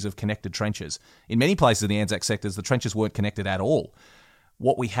series of connected trenches. In many places in the Anzac sectors, the trenches weren't connected at all.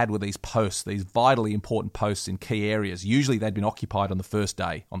 What we had were these posts, these vitally important posts in key areas. Usually they'd been occupied on the first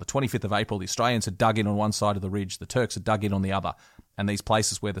day. On the 25th of April, the Australians had dug in on one side of the ridge, the Turks had dug in on the other. And these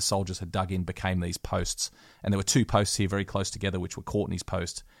places where the soldiers had dug in became these posts. And there were 2 posts here very close together, which were Courtney's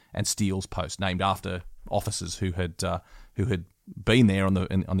post and Steele's post, named after officers who had been there on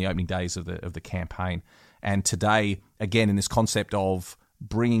the opening days of the campaign. And today, again, in this concept of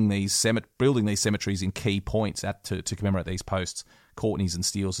building these cemeteries in key points to commemorate these posts, Courtney's and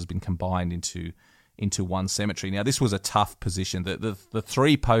Steele's has been combined into one cemetery. Now, this was a tough position. The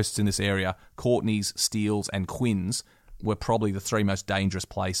 3 posts in this area, Courtney's, Steele's, and Quinn's, were probably the 3 most dangerous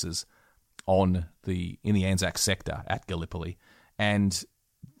places in the Anzac sector at Gallipoli. And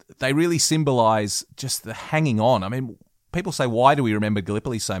they really symbolise just the hanging on. I mean, people say, why do we remember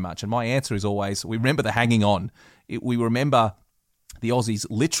Gallipoli so much? And my answer is always, we remember the hanging on. We remember the Aussies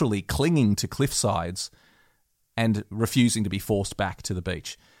literally clinging to cliff sides and refusing to be forced back to the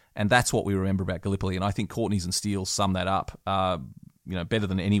beach. And that's what we remember about Gallipoli. And I think Courtney's and Steele's sum that up, better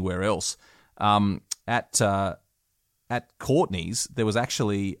than anywhere else. At Courtney's, there was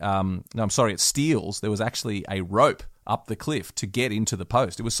actually, at Steele's, there was actually a rope up the cliff to get into the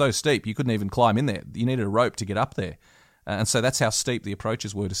post. It was so steep, you couldn't even climb in there. You needed a rope to get up there. And so that's how steep the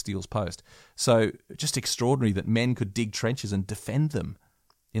approaches were to Steele's post. So just extraordinary that men could dig trenches and defend them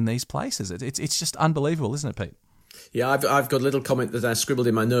in these places. It's just unbelievable, isn't it, Pete? Yeah, I've got a little comment that I scribbled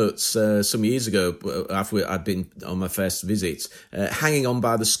in my notes some years ago after I'd been on my first visit. Hanging on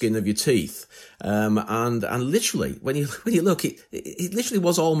by the skin of your teeth. And literally, when you look, it literally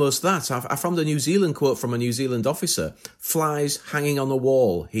was almost that. I found a New Zealand quote from a New Zealand officer: "Flies hanging on the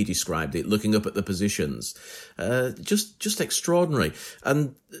wall," he described it, looking up at the positions. Just extraordinary.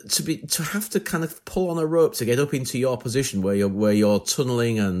 And to have to kind of pull on a rope to get up into your position where you're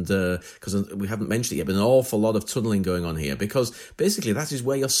tunneling, and because we haven't mentioned it yet, but an awful lot of tunneling going on here, because basically that is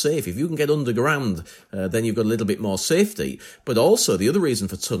where you're safe. If you can get underground, then you've got a little bit more safety. But also the other reason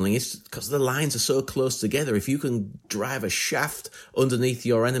for tunneling is because the lines are so close together. If you can drive a shaft underneath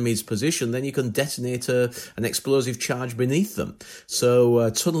your enemy's position, then you can detonate an explosive charge beneath them. So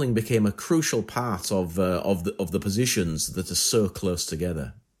tunneling became a crucial part of the positions that are so close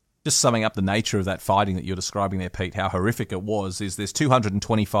together. Just summing up the nature of that fighting that you're describing there, Pete, how horrific it was, is there's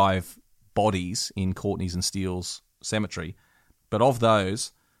 225 bodies in Courtney's and Steele's cemetery, but of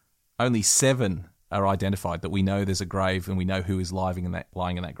those, only 7 are identified, that we know there's a grave and we know who is lying in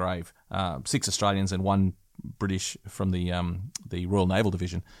that grave. 6 Australians and 1 British from the Royal Naval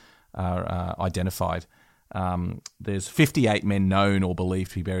Division are identified. There's 58 men known or believed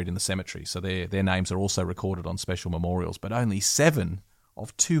to be buried in the cemetery, so their names are also recorded on special memorials, but only 7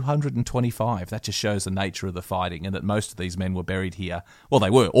 of 225. That just shows the nature of the fighting, and that most of these men were buried here. Well,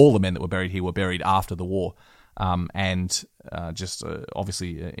 all the men that were buried here were buried after the war, and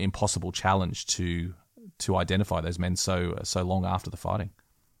obviously an impossible challenge to identify those men so long after the fighting.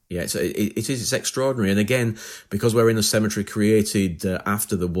 Yeah, it's extraordinary, and again, because we're in a cemetery created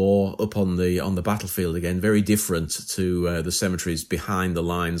after the war, up on the battlefield again, very different to the cemeteries behind the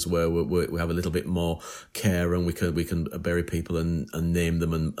lines where we have a little bit more care and we can bury people and name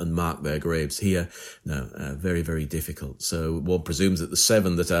them and mark their graves. Here, no, very, very difficult. So one presumes that the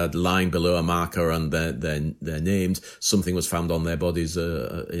 7 that are lying below a marker and they're named, something was found on their bodies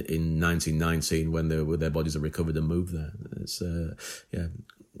in 1919 when their bodies are recovered and moved there. It's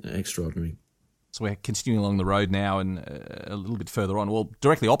extraordinary. So we're continuing along the road now, and a little bit further on, well,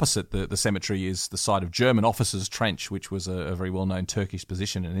 directly opposite the cemetery is the site of German Officers' Trench, which was a very well-known Turkish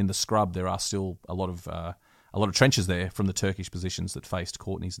position. And in the scrub, there are still a lot of trenches there from the Turkish positions that faced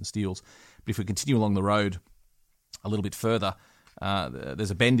Courtney's and Steele's. But if we continue along the road a little bit further,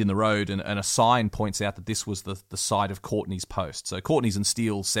 there's a bend in the road, and a sign points out that this was the site of Courtney's post. So Courtney's and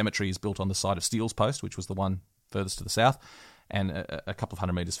Steele's cemetery is built on the site of Steele's post, which was the one furthest to the south. And a couple of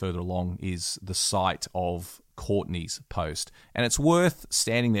 100 metres further along is the site of Courtney's post. And it's worth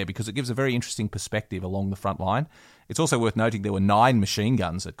standing there because it gives a very interesting perspective along the front line. It's also worth noting there were 9 machine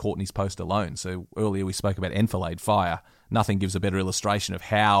guns at Courtney's post alone. So earlier we spoke about enfilade fire. Nothing gives a better illustration of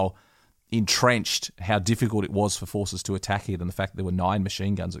how entrenched, how difficult it was for forces to attack here than the fact that there were 9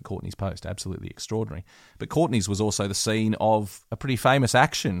 machine guns at Courtney's post. Absolutely extraordinary. But Courtney's was also the scene of a pretty famous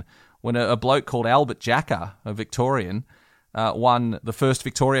action when a bloke called Albert Jacka, a Victorian, won the first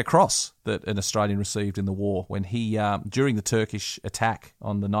Victoria Cross that an Australian received in the war when he, during the Turkish attack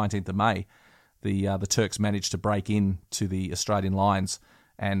on the 19th of May, the Turks managed to break into the Australian lines,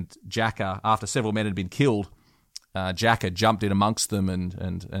 and Jacka, after several men had been killed, Jacka jumped in amongst them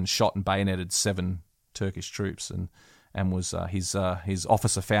and shot and bayoneted 7 Turkish troops, and was his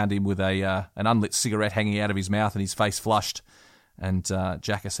officer found him with an unlit cigarette hanging out of his mouth and his face flushed, and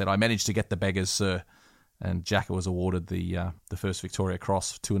Jacka said, "I managed to get the beggars, sir." And Jacka was awarded the first Victoria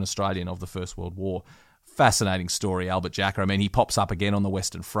Cross to an Australian of the First World War. Fascinating story, Albert Jacka. I mean, he pops up again on the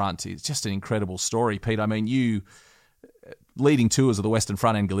Western Front. It's just an incredible story, Pete. I mean, you leading tours of the Western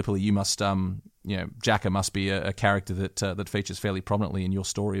Front and Gallipoli, you must, Jacka must be a character that features fairly prominently in your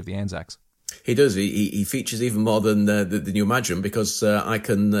story of the Anzacs. He does. He features even more than you imagine, because I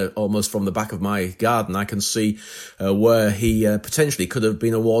can almost from the back of my garden I can see where he potentially could have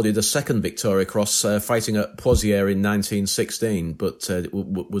been awarded a second Victoria Cross fighting at Poitiers in 1916, but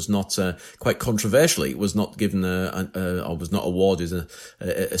was not quite controversially was not given or was not awarded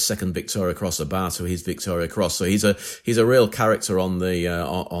a second Victoria Cross, a bar to his Victoria Cross. So he's a real character on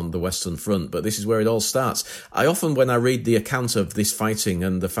the Western Front. But this is where it all starts. I often, when I read the account of this fighting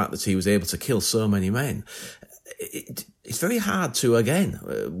and the fact that he was able to kill so many men, it's very hard to, again,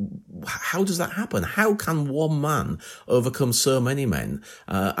 how does that happen? How can one man overcome so many men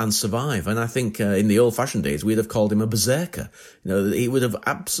and survive? And I think in the old-fashioned days, we'd have called him a berserker. He would have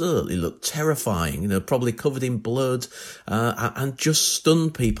absolutely looked terrifying, probably covered in blood, and just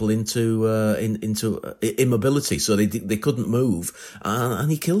stunned people into immobility, so they couldn't move,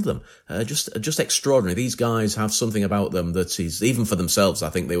 and he killed them. Just extraordinary. These guys have something about them that is, even for themselves, I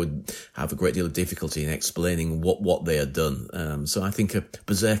think they would have a great deal of difficulty in explaining what they had done. So I think a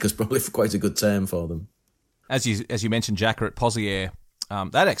berserker is probably quite a good term for them. As you mentioned, Jacka at Pozières,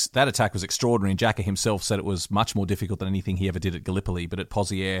 that attack was extraordinary, and Jacka himself said it was much more difficult than anything he ever did at Gallipoli. But at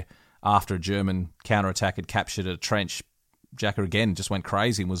Pozières, after a German counterattack had captured a trench, Jacka again just went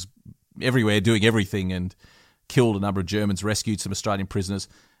crazy and was everywhere doing everything and killed a number of Germans, rescued some Australian prisoners.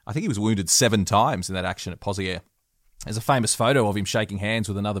 I think he was wounded 7 times in that action at Pozières. There's a famous photo of him shaking hands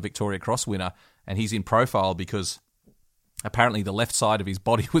with another Victoria Cross winner, and he's in profile because apparently the left side of his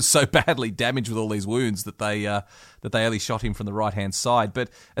body was so badly damaged with all these wounds that they only shot him from the right-hand side. But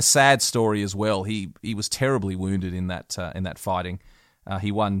a sad story as well. He was terribly wounded in that fighting.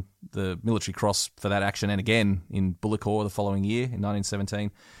 He won the Military Cross for that action, and again in Bullecourt the following year in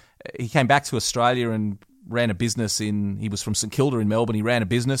 1917. He came back to Australia and ran a business he was from St Kilda in Melbourne. He ran a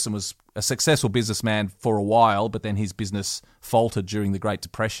business and was a successful businessman for a while, but then his business faltered during the Great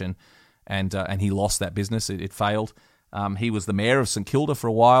Depression, and he lost that business. It failed. He was the mayor of St Kilda for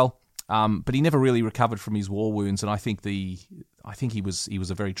a while, but he never really recovered from his war wounds, and I think he was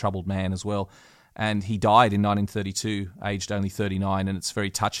a very troubled man as well. And he died in 1932, aged only 39, and it's very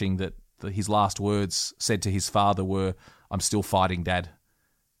touching that his last words said to his father were, "I'm still fighting, Dad."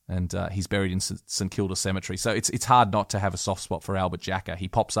 And he's buried in St Kilda Cemetery. So it's hard not to have a soft spot for Albert Jacka. He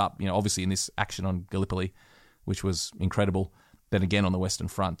pops up, obviously in this action on Gallipoli, which was incredible. Then again on the Western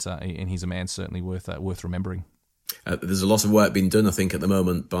Front, and he's a man certainly worth remembering. There's a lot of work being done, I think, at the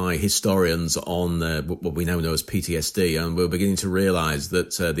moment by historians on what we now know as PTSD, and we're beginning to realise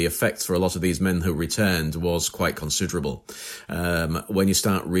that the effects for a lot of these men who returned was quite considerable. When you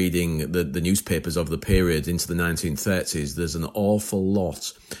start reading the newspapers of the period into the 1930s, there's an awful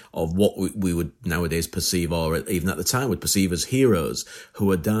lot of what we would nowadays perceive, or even at the time would perceive as heroes,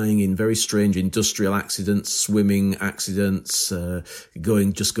 who are dying in very strange industrial accidents, swimming accidents,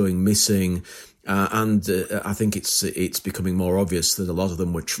 going missing. And I think it's becoming more obvious that a lot of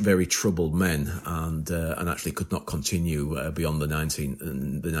them were very troubled men, and actually could not continue beyond the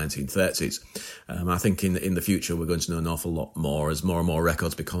 1930s. I think in the future we're going to know an awful lot more as more and more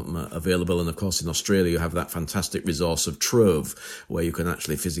records become available. And of course, in Australia you have that fantastic resource of Trove, where you can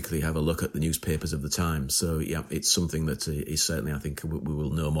actually physically have a look at the newspapers of the time. So yeah, it's something that is certainly, I think, we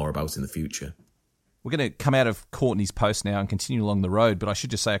will know more about in the future. We're going to come out of Courtney's post now and continue along the road, but I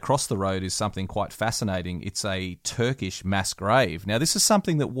should just say across the road is something quite fascinating. It's a Turkish mass grave. Now, this is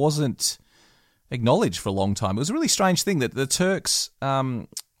something that wasn't acknowledged for a long time. It was a really strange thing that the Turks,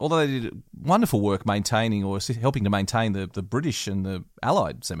 although they did wonderful work maintaining or helping to maintain the British and the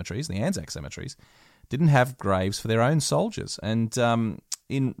Allied cemeteries, the Anzac cemeteries, didn't have graves for their own soldiers. And only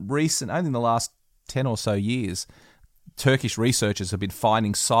in the last 10 or so years, Turkish researchers have been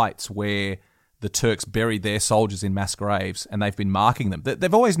finding sites where the Turks buried their soldiers in mass graves, and they've been marking them.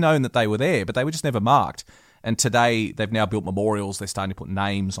 They've always known that they were there, but they were just never marked. And today, they've now built memorials. They're starting to put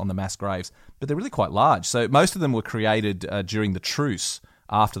names on the mass graves, but they're really quite large. So most of them were created during the truce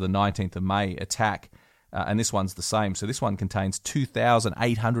after the 19th of May attack, and this one's the same. So this one contains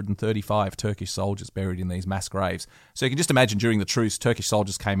 2,835 Turkish soldiers buried in these mass graves. So you can just imagine during the truce, Turkish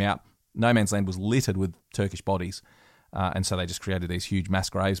soldiers came out. No Man's Land was littered with Turkish bodies. And so they just created these huge mass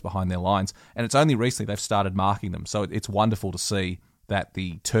graves behind their lines. And it's only recently they've started marking them. So it's wonderful to see that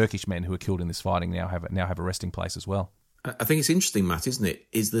the Turkish men who were killed in this fighting now have a resting place as well. I think it's interesting, Matt, isn't it?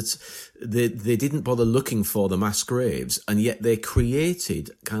 Is that they didn't bother looking for the mass graves, and yet they created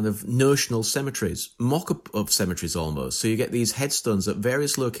kind of notional cemeteries, mock-up of cemeteries almost. So you get these headstones at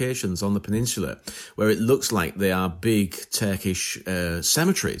various locations on the peninsula where it looks like they are big Turkish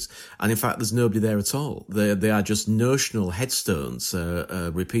cemeteries, and in fact there's nobody there at all. They are just notional headstones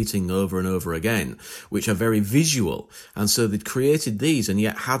repeating over and over again, which are very visual. And so they'd created these, and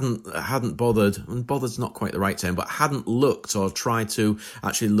yet hadn't bothered, and bothered's not quite the right term, but hadn't looked or tried to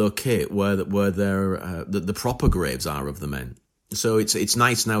actually locate where the proper graves are of the men. So it's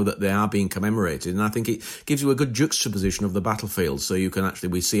nice now that they are being commemorated, and I think it gives you a good juxtaposition of the battlefield. So you can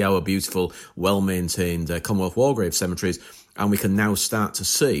we see our beautiful, well-maintained Commonwealth War Grave cemeteries, and we can now start to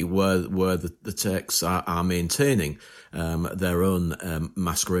see where the Turks are maintaining their own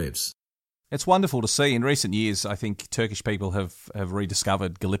mass graves. It's wonderful to see. In recent years, I think Turkish people have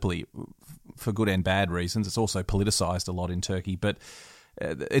rediscovered Gallipoli for good and bad reasons. It's also politicised a lot in Turkey, but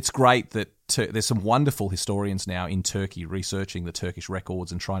it's great that there's some wonderful historians now in Turkey researching the Turkish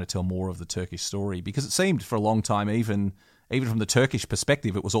records and trying to tell more of the Turkish story, because it seemed for a long time, even from the Turkish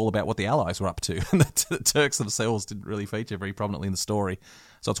perspective, it was all about what the Allies were up to, and the Turks themselves didn't really feature very prominently in the story.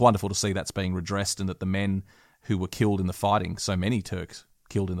 So it's wonderful to see that's being redressed, and that the men who were killed in the fighting, so many Turks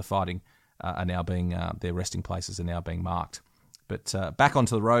killed in the fighting, are now being their resting places are now being marked. But back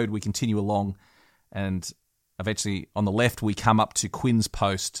onto the road, we continue along, and eventually on the left we come up to Quinn's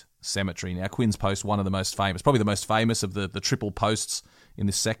Post, Cemetery. Now, Quinn's Post, one of the most famous, probably the most famous of the triple posts in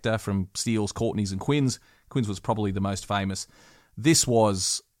this sector, from Steeles, Courtney's and Quinn's. Quinn's was probably the most famous. This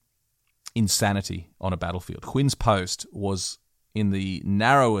was insanity on a battlefield. Quinn's Post was in the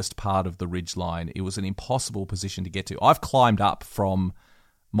narrowest part of the ridge line. It was an impossible position to get to. I've climbed up from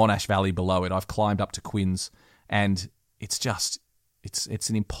Monash Valley below it. I've climbed up to Quinn's, and it's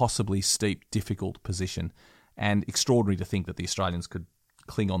an impossibly steep, difficult position, and extraordinary to think that the Australians could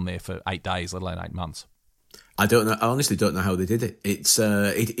cling on there for 8 days, let alone 8 months. I don't know. I honestly don't know how they did it.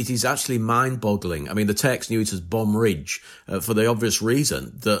 It is actually mind-boggling. I mean, the Turks knew it as Bomb Ridge for the obvious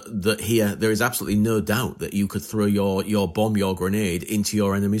reason that here there is absolutely no doubt that you could throw your bomb, your grenade into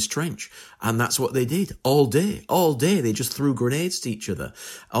your enemy's trench, and that's what they did all day. All day they just threw grenades to each other.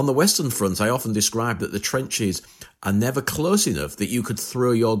 On the Western Front, I often describe that the trenches are never close enough that you could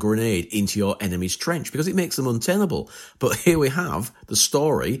throw your grenade into your enemy's trench because it makes them untenable. But here we have the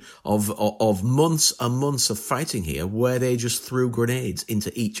story of months and months of fighting here where they just threw grenades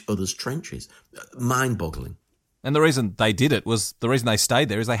into each other's trenches. Mind-boggling. And the reason they did it was, the reason they stayed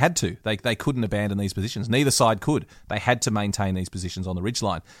there is they had to. They couldn't abandon these positions. Neither side could. They had to maintain these positions on the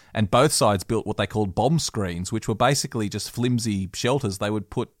ridgeline. And both sides built what they called bomb screens, which were basically just flimsy shelters they would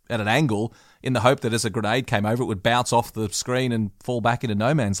put at an angle in the hope that as a grenade came over, it would bounce off the screen and fall back into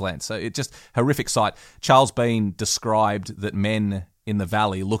no man's land. So it just horrific sight. Charles Bean described that men in the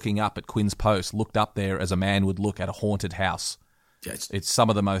valley looking up at Quinn's Post looked up there as a man would look at a haunted house. Yes. It's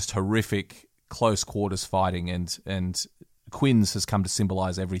some of the most horrific close quarters fighting, and Quinn's has come to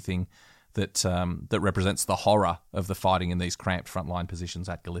symbolise everything that represents the horror of the fighting in these cramped frontline positions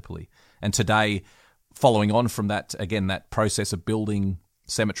at Gallipoli. And today, following on from that, again, that process of building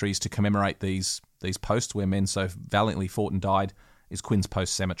cemeteries to commemorate these posts where men so valiantly fought and died, is Quinn's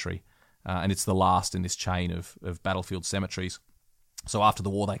Post Cemetery, and it's the last in this chain of battlefield cemeteries. So after the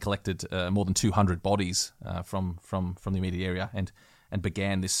war, they collected more than 200 bodies from the immediate area and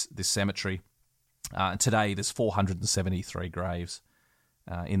began this cemetery. Today, there's 473 graves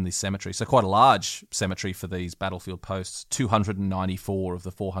in this cemetery. So quite a large cemetery for these battlefield posts. 294 of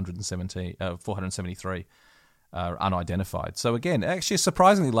the 473 are unidentified. So again, actually a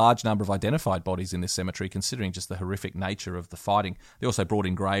surprisingly large number of identified bodies in this cemetery, considering just the horrific nature of the fighting. They also brought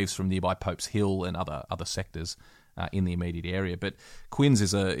in graves from nearby Pope's Hill and other sectors in the immediate area. But Quinn's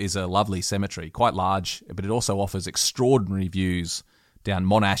is a lovely cemetery, quite large, but it also offers extraordinary views down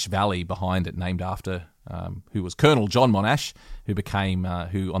Monash Valley behind it, named after who was Colonel John Monash,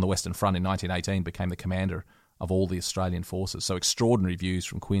 who on the Western Front in 1918 became the commander of all the Australian forces. So extraordinary views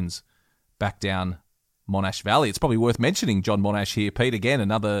from Quinn's back down Monash Valley. It's probably worth mentioning John Monash here, Pete, again,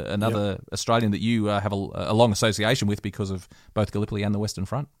 another yep. Australian that you have a long association with because of both Gallipoli and the Western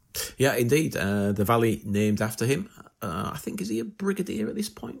Front. Yeah, indeed. The valley named after him. I think, is he a brigadier at this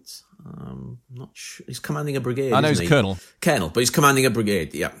point? Not sure. He's commanding a brigade. I know he's a colonel. Colonel, but he's commanding a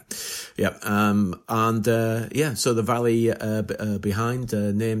brigade. Yeah. So the valley behind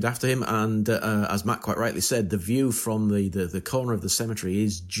named after him, and as Matt quite rightly said, the view from the corner of the cemetery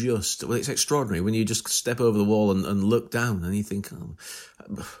is it's extraordinary when you just step over the wall and look down, and you think,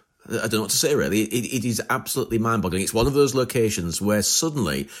 I don't know what to say, really. It is absolutely mind-boggling. It's one of those locations where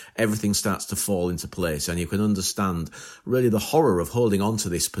suddenly everything starts to fall into place, and you can understand really the horror of holding on to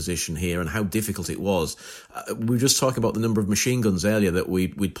this position here and how difficult it was. We were just talking about the number of machine guns earlier that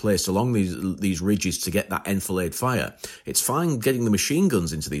we'd placed along these ridges to get that enfilade fire. It's fine getting the machine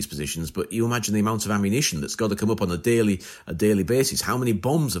guns into these positions, but you imagine the amount of ammunition that's got to come up on a daily basis. How many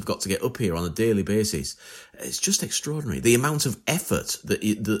bombs have got to get up here on a daily basis? It's just extraordinary. The amount of effort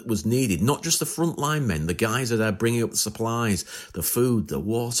that was needed, not just the frontline men, the guys that are bringing up the supplies, the food, the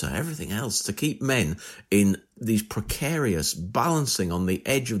water, everything else, to keep men in these precarious, balancing on the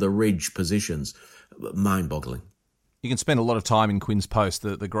edge of the ridge positions. Mind-boggling. You can spend a lot of time in Quinn's Post.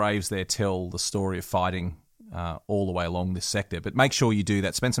 The graves there tell the story of fighting all the way along this sector. But make sure you do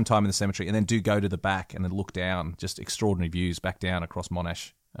that. Spend some time in the cemetery and then do go to the back and then look down. Just extraordinary views back down across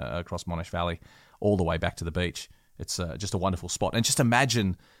Monash Valley, all the way back to the beach. It's just a wonderful spot. And just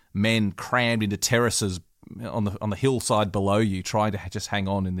imagine men crammed into terraces on the hillside below you, trying to just hang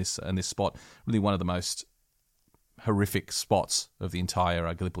on in this spot. Really one of the most horrific spots of the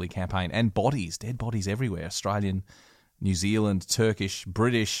entire Gallipoli campaign. And dead bodies everywhere. Australian, New Zealand, Turkish,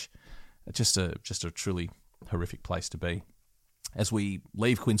 British. Just a truly horrific place to be. As we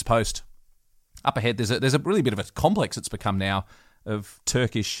leave Quinn's Post, up ahead there's a really bit of a complex it's become now of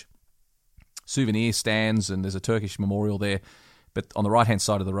Turkish souvenir stands, and there's a Turkish memorial there. But on the right-hand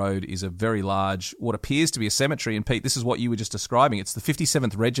side of the road is a very large, what appears to be a cemetery. And Pete, this is what you were just describing. It's the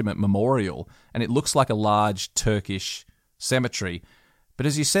 57th Regiment Memorial, and it looks like a large Turkish cemetery. But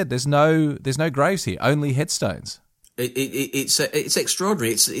as you said, there's no graves here, only headstones. It's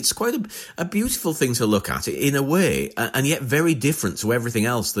extraordinary. It's quite a beautiful thing to look at in a way, and yet very different to everything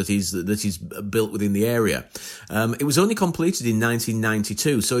else that is built within the area. It was only completed in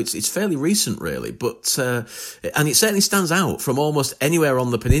 1992, so it's fairly recent, really. But and it certainly stands out from almost anywhere on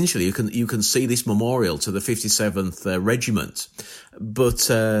the peninsula. You can see this memorial to the 57th Regiment.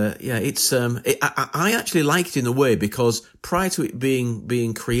 But I actually like it in a way because prior to it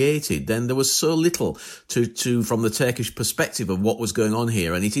being created, then there was so little to from the Turkish perspective of what was going on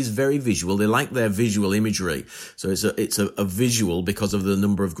here, and it is very visual. They like their visual imagery, so it's a visual because of the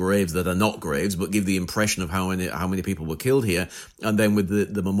number of graves that are not graves, but give the impression of how many people were killed here. And then with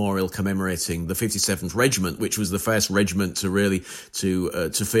the memorial commemorating the 57th Regiment, which was the first regiment to really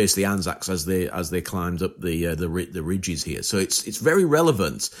to face the Anzacs as they climbed up the ridges here. So it's very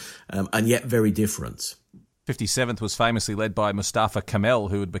relevant, and yet very different. 57th was famously led by Mustafa Kemal,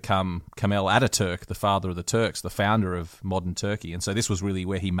 who had become Kemal Ataturk, the father of the Turks, the founder of modern Turkey. And so this was really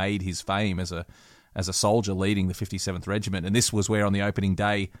where he made his fame as a soldier leading the 57th Regiment. And this was where on the opening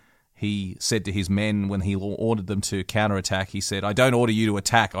day he said to his men when he ordered them to counterattack, he said, "I don't order you to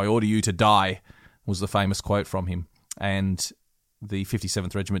attack, I order you to die," was the famous quote from him. And the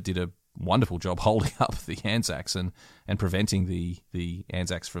 57th Regiment did a wonderful job holding up the Anzacs and preventing the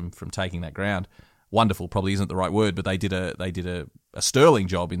Anzacs from taking that ground. Wonderful probably isn't the right word, but they did a sterling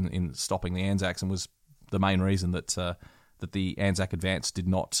job in stopping the Anzacs, and was the main reason that the Anzac advance did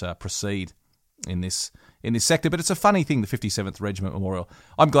not proceed in this sector. But it's a funny thing, the 57th Regiment Memorial.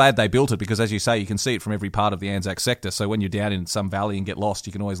 I'm glad they built it because, as you say, you can see it from every part of the Anzac sector. So when you're down in some valley and get lost,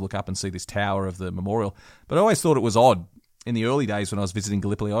 you can always look up and see this tower of the memorial. But I always thought it was odd. In the early days when I was visiting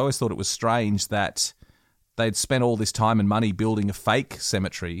Gallipoli, I always thought it was strange that they'd spent all this time and money building a fake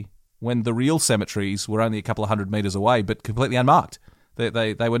cemetery when the real cemeteries were only a couple of 100 metres away, but completely unmarked.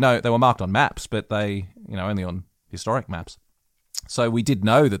 They were marked on maps, but they only on historic maps. So we did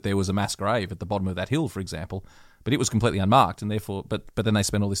know that there was a mass grave at the bottom of that hill, for example, but it was completely unmarked, and therefore, but then they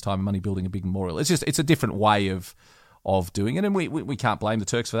spent all this time and money building a big memorial. It's a different way of doing it, and we can't blame the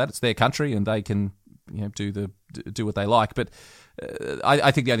Turks for that. It's their country, and they can do what they like. But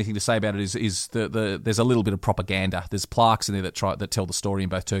I think the only thing to say about it is there's a little bit of propaganda. There's plaques in there that tell the story in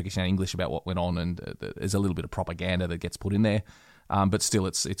both Turkish and English about what went on, and there's a little bit of propaganda that gets put in there. But still,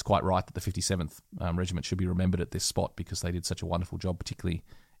 it's quite right that the 57th Regiment should be remembered at this spot because they did such a wonderful job, particularly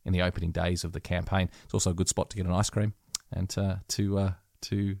in the opening days of the campaign. It's also a good spot to get an ice cream and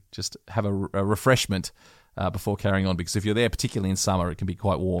to just have a refreshment before carrying on, because if you're there, particularly in summer, it can be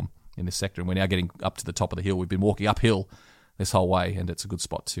quite warm in this sector, and we're now getting up to the top of the hill. We've been walking uphill this whole way, and it's a good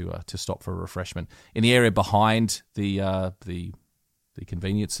spot to stop for a refreshment. In the area behind the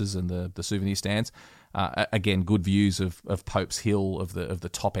conveniences and the souvenir stands, again, good views of Pope's Hill, of the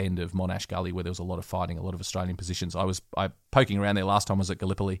top end of Monash Gully, where there was a lot of fighting, a lot of Australian positions. I was poking around there last time I was at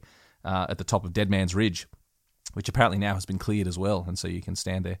Gallipoli, at the top of Dead Man's Ridge, which apparently now has been cleared as well, and so you can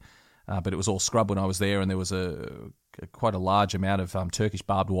stand there. But it was all scrub when I was there, and there was quite a large amount of Turkish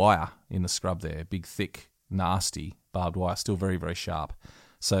barbed wire in the scrub there. Big, thick, nasty barbed wire, still very, very sharp.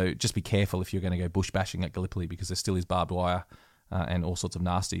 So just be careful if you're going to go bush bashing at Gallipoli, because there still is barbed wire and all sorts of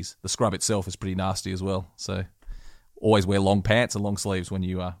nasties. The scrub itself is pretty nasty as well. So always wear long pants and long sleeves when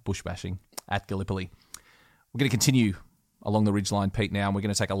you are bush bashing at Gallipoli. We're going to continue along the ridgeline, Pete, now, and we're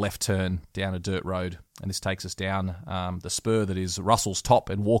going to take a left turn down a dirt road, and this takes us down the spur that is Russell's Top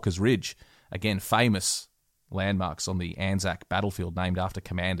and Walker's Ridge. Again, famous landmarks on the Anzac battlefield named after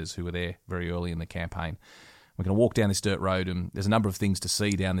commanders who were there very early in the campaign. We're going to walk down this dirt road, and there's a number of things to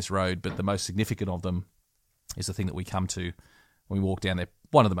see down this road, but the most significant of them is the thing that we come to when we walk down there.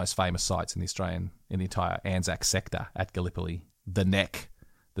 One of the most famous sites in the entire Anzac sector at Gallipoli, the Neck.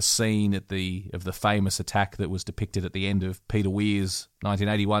 The scene of the famous attack that was depicted at the end of Peter Weir's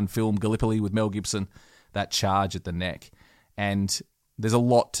 1981 film Gallipoli with Mel Gibson, that charge at the Neck. And there's a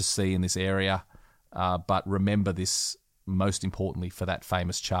lot to see in this area, but remember this most importantly for that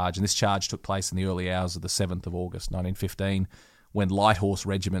famous charge. And this charge took place in the early hours of the 7th of August 1915, when light horse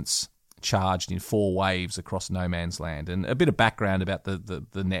regiments charged in 4 waves across no man's land. And a bit of background about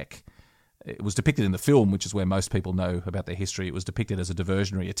the Neck. It was depicted in the film, which is where most people know about their history. It was depicted as a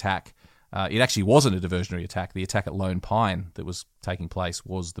diversionary attack. It actually wasn't a diversionary attack. The attack at Lone Pine that was taking place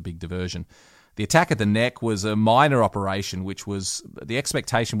was the big diversion. The attack at the Neck was a minor operation, which was, the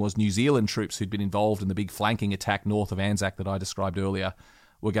expectation was New Zealand troops who'd been involved in the big flanking attack north of Anzac that I described earlier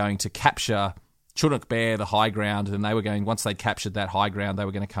were going to capture Chunuk Bair, the high ground, and they were going, once they'd captured that high ground, they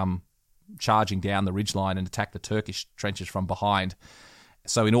were going to come charging down the ridgeline and attack the Turkish trenches from behind.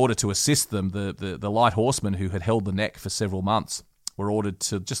 So in order to assist them, the light horsemen who had held the Neck for several months were ordered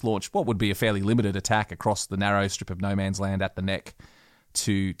to just launch what would be a fairly limited attack across the narrow strip of no man's land at the neck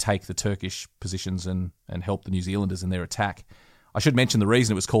to take the Turkish positions and help the New Zealanders in their attack. I should mention the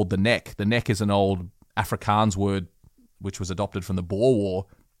reason it was called the neck. The neck is an old Afrikaans word which was adopted from the Boer War,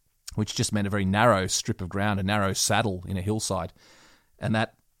 which just meant a very narrow strip of ground, a narrow saddle in a hillside. And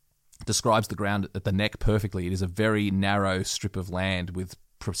that describes the ground at the neck perfectly. It is a very narrow strip of land with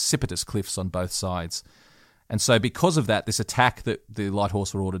precipitous cliffs on both sides. And so because of that, this attack that the Light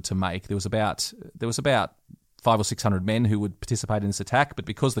Horse were ordered to make, there was about 500 or 600 men who would participate in this attack, but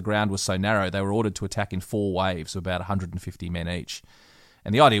because the ground was so narrow, they were ordered to attack in 4 waves of about 150 men each.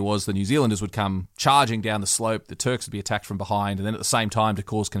 And the idea was the New Zealanders would come charging down the slope, the Turks would be attacked from behind, and then at the same time, to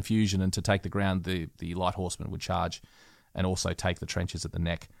cause confusion and to take the ground, the Light Horsemen would charge and also take the trenches at the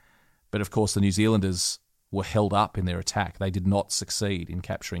neck. But of course, the New Zealanders were held up in their attack. They did not succeed in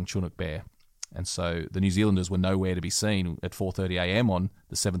capturing Chunuk Bair. And so the New Zealanders were nowhere to be seen at 4:30 a.m. on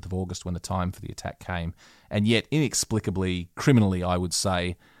the 7th of August when the time for the attack came. And yet, inexplicably, criminally, I would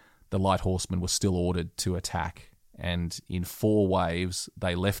say, the Light Horsemen were still ordered to attack. And in 4 waves,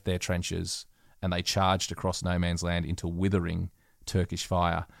 they left their trenches and they charged across no man's land into withering Turkish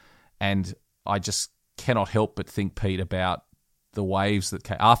fire. And I just cannot help but think, Pete, about the waves that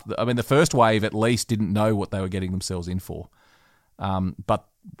came after. I mean, the first wave at least didn't know what they were getting themselves in for. But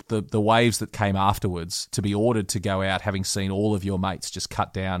the waves that came afterwards, to be ordered to go out having seen all of your mates just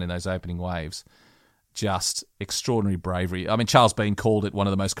cut down in those opening waves, just extraordinary bravery. I mean, Charles Bean called it one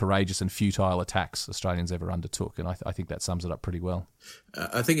of the most courageous and futile attacks Australians ever undertook, and I think that sums it up pretty well.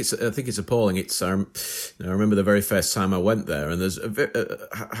 I think it's appalling. It's I remember the very first time I went there, and there's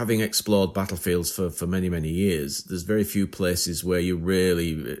having explored battlefields for many years. There's very few places where it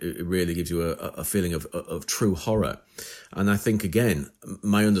really gives you a feeling of true horror. And I think, again,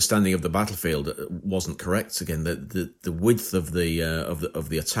 my understanding of the battlefield wasn't correct. Again, the width of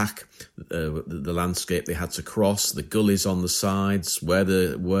the attack, the landscape they had to cross, the gullies on the sides, where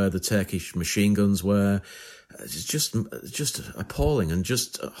the Turkish machine guns were, it's just appalling and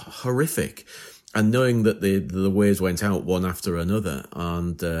just horrific. And knowing that the waves went out one after another,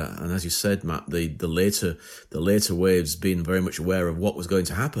 and as you said, Matt, the later waves being very much aware of what was going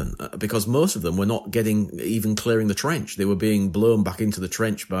to happen, because most of them were not even clearing the trench; they were being blown back into the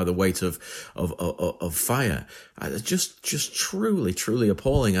trench by the weight of fire. Just truly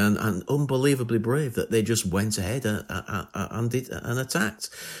appalling and unbelievably brave that they just went ahead and attacked,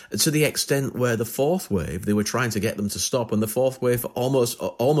 to the extent where the 4th wave, they were trying to get them to stop, and the 4th wave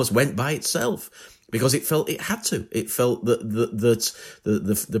almost went by itself. Because it felt it had to. It felt that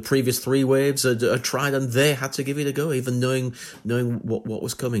the previous 3 waves had tried, and they had to give it a go, even knowing what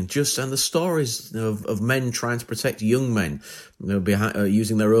was coming. And the stories of men trying to protect young men,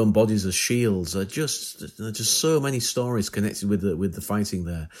 using their own bodies as shields. Just so many stories connected with the fighting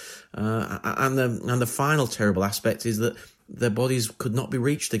there. And the final terrible aspect is that their bodies could not be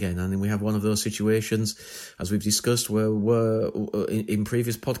reached again, and we have one of those situations, as we've discussed, where in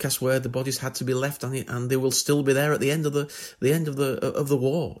previous podcasts, where the bodies had to be left, and they will still be there at the end of the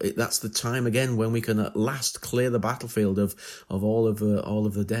war. That's the time again when we can at last clear the battlefield of all of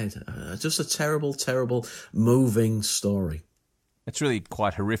the dead. Just a terrible, moving story. It's really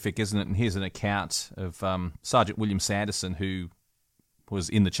quite horrific, isn't it? And here's an account of Sergeant William Sanderson, who was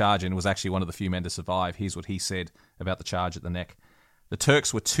in the charge and was actually one of the few men to survive. Here's what he said about the charge at the neck. The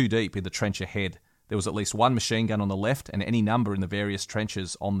Turks were too deep in the trench ahead. There was at least 1 machine gun on the left and any number in the various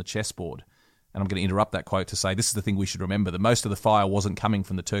trenches on the chessboard. And I'm going to interrupt that quote to say this is the thing we should remember, that most of the fire wasn't coming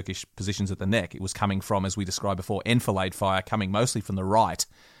from the Turkish positions at the neck. It was coming from, as we described before, enfilade fire coming mostly from the right,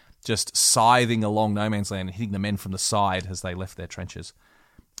 just scything along no man's land and hitting the men from the side as they left their trenches.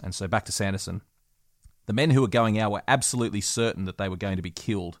 And so back to Sanderson. The men who were going out were absolutely certain that they were going to be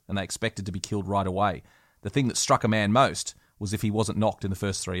killed, and they expected to be killed right away. The thing that struck a man most was if he wasn't knocked in the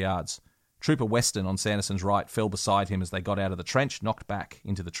first 3 yards. Trooper Weston on Sanderson's right fell beside him as they got out of the trench, knocked back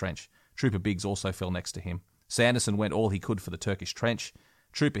into the trench. Trooper Biggs also fell next to him. Sanderson went all he could for the Turkish trench.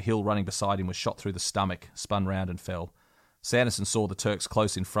 Trooper Hill, running beside him, was shot through the stomach, spun round and fell. Sanderson saw the Turks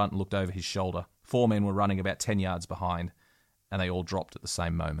close in front and looked over his shoulder. 4 men were running about 10 yards behind, and they all dropped at the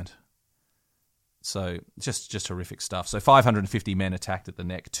same moment. So just horrific stuff. So 550 men attacked at the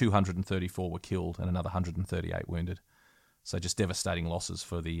neck, 234 were killed, and another 138 wounded. So just devastating losses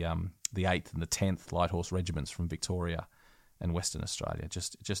for the 8th and the 10th Light Horse regiments from Victoria and Western Australia.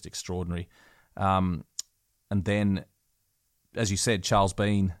 Just extraordinary. And then, as you said, Charles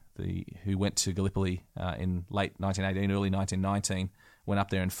Bean, who went to Gallipoli in late 1918, early 1919, went up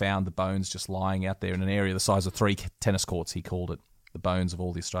there and found the bones just lying out there in an area the size of 3 tennis courts, he called it, the bones of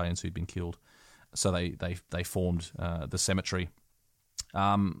all the Australians who'd been killed. So they formed the cemetery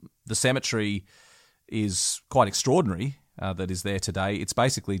The cemetery is quite extraordinary that is there today. It's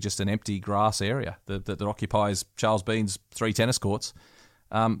basically just an empty grass area that occupies Charles Bean's 3 tennis courts.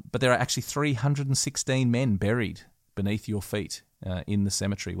 But there are actually 316 men buried beneath your feet in the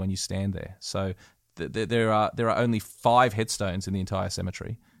cemetery when you stand there. So there are only 5 headstones in the entire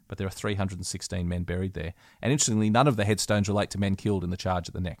cemetery, but there are 316 men buried there. And interestingly, none of the headstones relate to men killed in the charge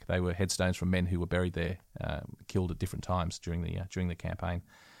at the Neck. They were headstones from men who were buried there, killed at different times during the campaign.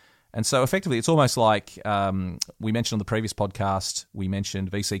 And so effectively, it's almost like we mentioned on the previous podcast, we mentioned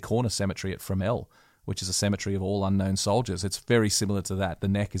VC Corner Cemetery at Fromelles, which is a cemetery of all unknown soldiers. It's very similar to that. The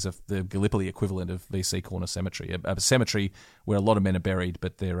Neck is the Gallipoli equivalent of VC Corner Cemetery, a cemetery where a lot of men are buried,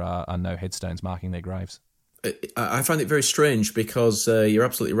 but there are no headstones marking their graves. I find it very strange because you're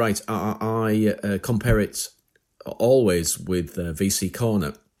absolutely right. I compare it always with VC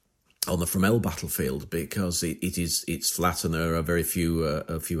Corner on the Fromelles battlefield because it's flat and there are very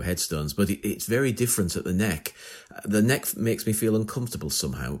few headstones, but it's very different at the Neck. The Neck makes me feel uncomfortable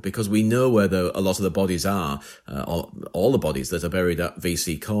somehow because we know where a lot of the bodies are, all the bodies that are buried at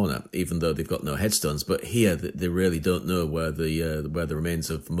VC Corner, even though they've got no headstones. But here they really don't know where the remains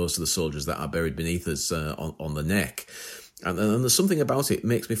of most of the soldiers that are buried beneath us on the Neck. And there's something about it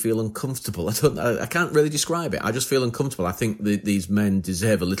makes me feel uncomfortable. I can't really describe it. I just feel uncomfortable. I think these men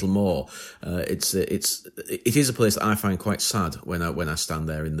deserve a little more. It is a place that I find quite sad when I stand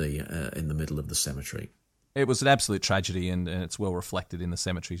there in the middle of the cemetery. It was an absolute tragedy, and it's well reflected in the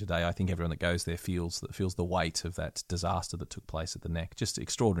cemetery today. I think everyone that goes there feels the weight of that disaster that took place at the Neck. Just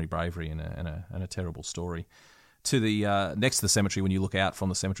extraordinary bravery and a terrible story. To the next to the cemetery, when you look out from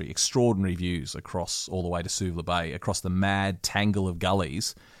the cemetery, extraordinary views across all the way to Suvla Bay, across the mad tangle of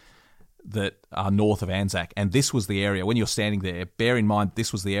gullies that are north of Anzac. And this was the area, when you're standing there, bear in mind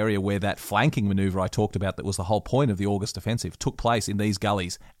this was the area where that flanking manoeuvre I talked about that was the whole point of the August offensive took place in these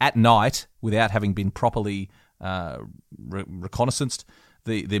gullies at night without having been properly reconnaissanced.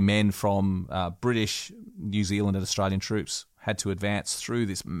 The men from British, New Zealand and Australian troops had to advance through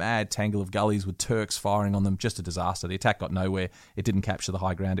this mad tangle of gullies with Turks firing on them. Just a disaster. The attack got nowhere. It didn't capture the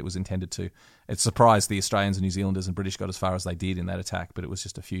high ground it was intended to. It surprised the Australians and New Zealanders and British got as far as they did in that attack, but it was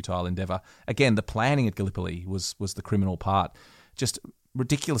just a futile endeavour. Again, the planning at Gallipoli was the criminal part. Just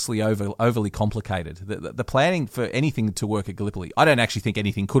ridiculously overly complicated. The planning for anything to work at Gallipoli, I don't actually think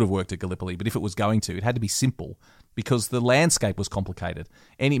anything could have worked at Gallipoli, but if it was going to, it had to be simple because the landscape was complicated.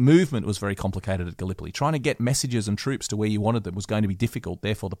 Any movement was very complicated at Gallipoli. Trying to get messages and troops to where you wanted them was going to be difficult,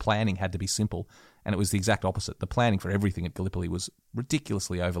 therefore the planning had to be simple, and it was the exact opposite. The planning for everything at Gallipoli was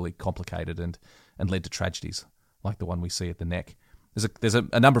ridiculously overly complicated and led to tragedies like the one we see at the Neck. There's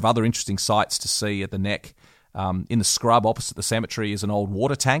a number of other interesting sights to see at the Neck. In the scrub opposite the cemetery is an old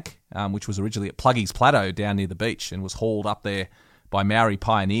water tank, which was originally at Pluggy's Plateau down near the beach and was hauled up there by Maori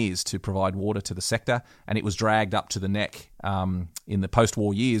pioneers to provide water to the sector, and it was dragged up to the Neck in the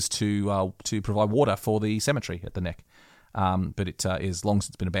post-war years to provide water for the cemetery at the Neck. But it is long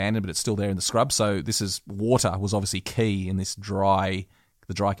since been abandoned, but it's still there in the scrub. So water was obviously key in the dry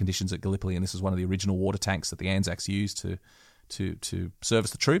conditions at Gallipoli, and this is one of the original water tanks that the Anzacs used to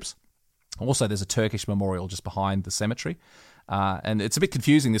service the troops. Also, there's a Turkish memorial just behind the cemetery. And it's a bit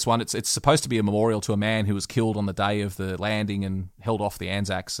confusing, this one. It's supposed to be a memorial to a man who was killed on the day of the landing and held off the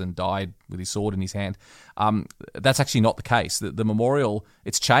Anzacs and died with his sword in his hand. That's actually not the case. The memorial,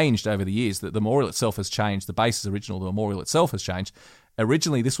 it's changed over the years. The memorial itself has changed. The base is original. The memorial itself has changed.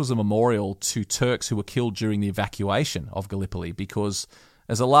 Originally, this was a memorial to Turks who were killed during the evacuation of Gallipoli because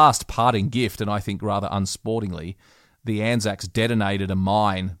as a last parting gift, and I think rather unsportingly, the Anzacs detonated a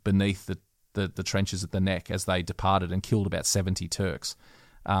mine beneath the trenches at the Neck as they departed and killed about 70 Turks.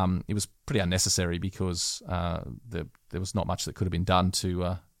 It was pretty unnecessary because there was not much that could have been done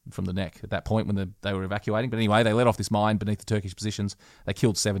from the Neck at that point when they were evacuating. But anyway, they let off this mine beneath the Turkish positions. They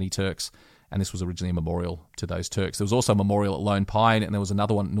killed 70 Turks, and this was originally a memorial to those Turks. There was also a memorial at Lone Pine, and there was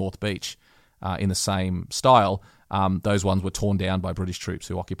another one at North Beach in the same style. Those ones were torn down by British troops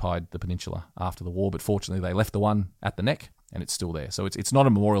who occupied the peninsula after the war, but fortunately they left the one at the Neck, and it's still there. So it's not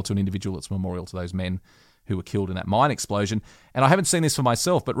a memorial to an individual, it's a memorial to those men who were killed in that mine explosion. And I haven't seen this for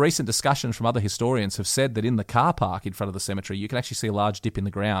myself, but recent discussions from other historians have said that in the car park in front of the cemetery, you can actually see a large dip in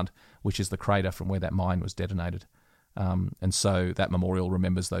the ground, which is the crater from where that mine was detonated. And so that memorial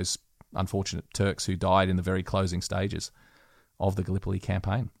remembers those unfortunate Turks who died in the very closing stages of the Gallipoli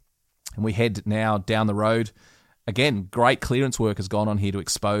campaign. And we head now down the road. Again, great clearance work has gone on here to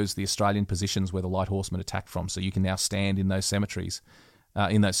expose the Australian positions where the light horsemen attacked from. So you can now stand in those cemeteries,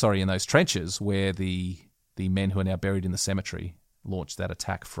 in those trenches where the men who are now buried in the cemetery launched that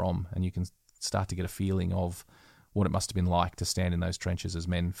attack from, and you can start to get a feeling of what it must have been like to stand in those trenches as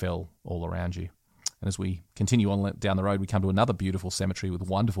men fell all around you. And as we continue on down the road, we come to another beautiful cemetery with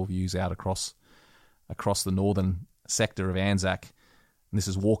wonderful views out across the northern sector of Anzac. And this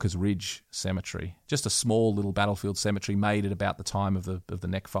is Walker's Ridge Cemetery, just a small little battlefield cemetery made at about the time of the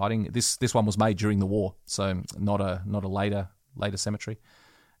neck fighting. This one was made during the war, so not a later cemetery,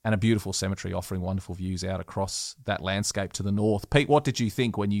 and a beautiful cemetery offering wonderful views out across that landscape to the north. Pete, what did you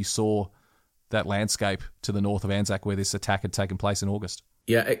think when you saw that landscape to the north of Anzac where this attack had taken place in August?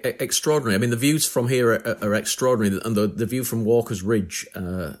 Yeah, extraordinary. I mean, the views from here are extraordinary, and the view from Walker's Ridge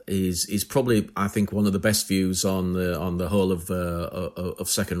is probably, I think, one of the best views on the whole of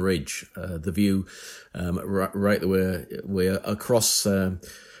Second Ridge. The view right the way across.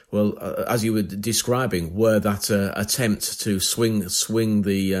 As you were describing, where that attempt to swing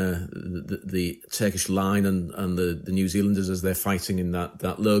the Turkish line and the New Zealanders as they're fighting in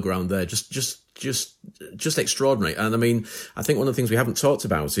that low ground there, just extraordinary. And I mean, I think one of the things we haven't talked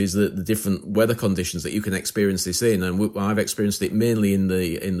about is the different weather conditions that you can experience this in. And I've experienced it mainly in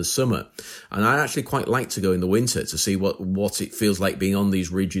the summer, and I actually quite like to go in the winter to see what it feels like being on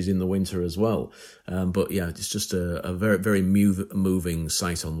these ridges in the winter as well. But yeah, it's just a very, very moving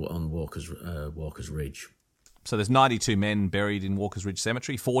sight on Walker's Ridge. So there's 92 men buried in Walker's Ridge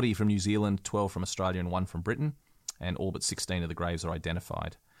Cemetery, 40 from New Zealand, 12 from Australia and 1 from Britain, and all but 16 of the graves are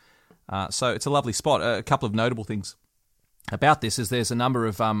identified. So it's a lovely spot. A couple of notable things about this is there's a number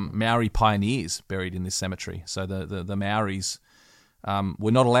of Maori pioneers buried in this cemetery. So the Maoris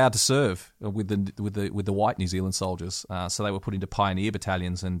were not allowed to serve with the white New Zealand soldiers, so they were put into pioneer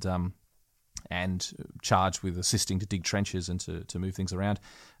battalions and charged with assisting to dig trenches and to move things around.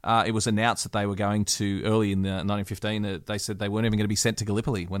 It was announced that they were going to, early in 1915, they said they weren't even going to be sent to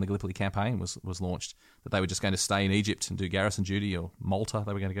Gallipoli when the Gallipoli campaign was launched, that they were just going to stay in Egypt and do garrison duty, or Malta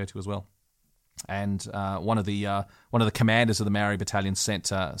they were going to go to as well. And one of the commanders of the Maori battalion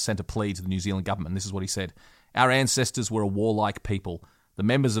sent a plea to the New Zealand government, and this is what he said: "Our ancestors were a warlike people. The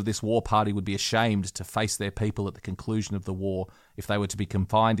members of this war party would be ashamed to face their people at the conclusion of the war if they were to be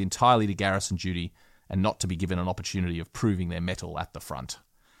confined entirely to garrison duty and not to be given an opportunity of proving their mettle at the front."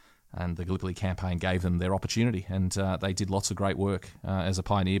 And the Gallipoli campaign gave them their opportunity, and they did lots of great work as a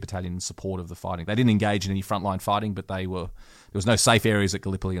pioneer battalion in support of the fighting. They didn't engage in any frontline fighting, but there was no safe areas at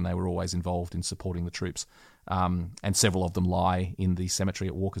Gallipoli, and they were always involved in supporting the troops. And several of them lie in the cemetery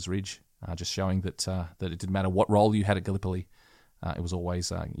at Walker's Ridge, just showing that it didn't matter what role you had at Gallipoli. It was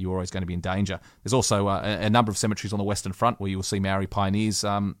always you were always going to be in danger. There's also a number of cemeteries on the Western Front where you will see Maori pioneers,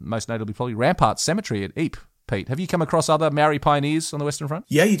 most notably probably Rampart Cemetery at Ypres. Pete, have you come across other Maori pioneers on the Western Front?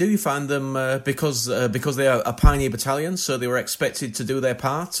 Yeah, you do. You find them because they are a pioneer battalion, so they were expected to do their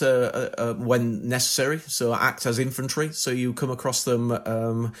part when necessary, so act as infantry. So you come across them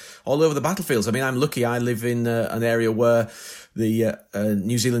all over the battlefields. I mean, I'm lucky. I live in an area where the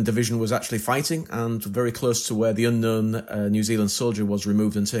New Zealand division was actually fighting, and very close to where the unknown New Zealand soldier was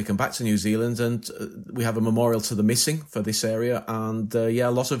removed and taken back to New Zealand. And we have a memorial to the missing for this area, and a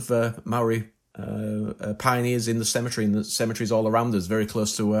lot of Maori pioneers in the cemetery, and the cemeteries all around us, very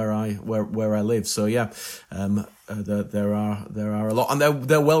close to where I live. So yeah, there are a lot, and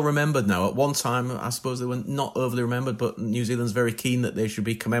they're well remembered now. At one time, I suppose they were not overly remembered, but New Zealand's very keen that they should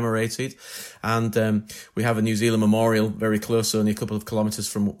be commemorated, and we have a New Zealand memorial very close, only a couple of kilometres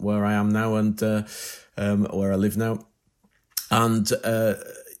from where I am now, and where I live now, and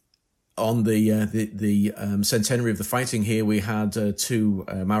on the centenary of the fighting here, we had two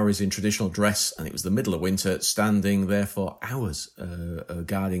Maoris in traditional dress, and it was the middle of winter, standing there for hours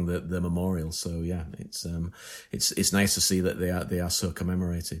guarding the memorial. So yeah, it's nice to see that they are so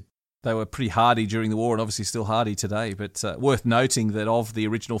commemorated. They were pretty hardy during the war, and obviously still hardy today. But worth noting that of the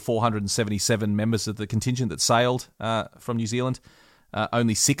original 477 members of the contingent that sailed from New Zealand,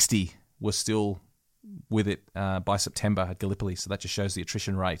 only 60 were still with it by September at Gallipoli. So that just shows the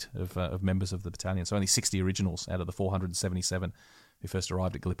attrition rate of members of the battalion. So only 60 originals out of the 477 who first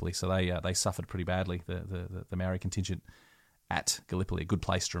arrived at Gallipoli. So they suffered pretty badly, the Maori contingent at Gallipoli. A good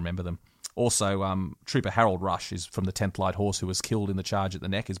place to remember them. Also, Trooper Harold Rush is from the 10th Light Horse, who was killed in the charge at the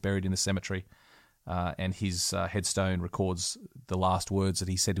Neck, is buried in the cemetery. And his headstone records the last words that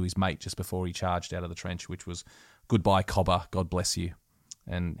he said to his mate just before he charged out of the trench, which was, "Goodbye, Cobber, God bless you."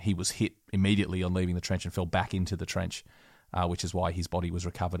 And he was hit immediately on leaving the trench and fell back into the trench, which is why his body was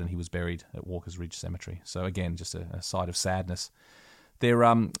recovered and he was buried at Walker's Ridge Cemetery. So again, just a side of sadness. There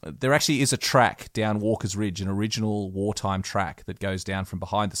actually is a track down Walker's Ridge, an original wartime track that goes down from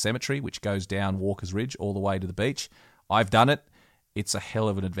behind the cemetery, which goes down Walker's Ridge all the way to the beach. I've done it. It's a hell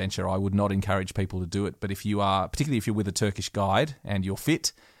of an adventure. I would not encourage people to do it, but particularly if you're with a Turkish guide and you're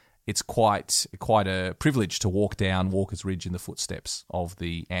fit it's quite a privilege to walk down Walker's Ridge in the footsteps of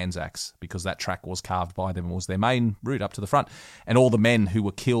the Anzacs, because that track was carved by them and was their main route up to the front. And all the men who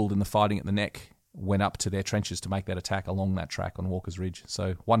were killed in the fighting at the neck went up to their trenches to make that attack along that track on Walker's Ridge.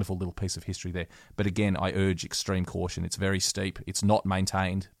 So wonderful little piece of history there. But again, I urge extreme caution. It's very steep. It's not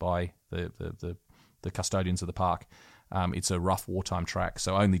maintained by the custodians of the park. It's a rough wartime track,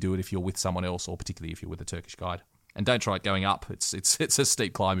 so only do it if you're with someone else, or particularly if you're with a Turkish guide. And don't try it going up. It's a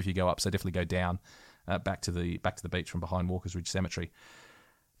steep climb if you go up, so definitely go down back to the beach from behind Walker's Ridge Cemetery.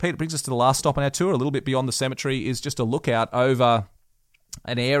 Pete, it brings us to the last stop on our tour. A little bit beyond the cemetery is just a lookout over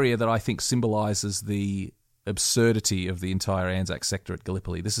an area that I think symbolises the absurdity of the entire Anzac sector at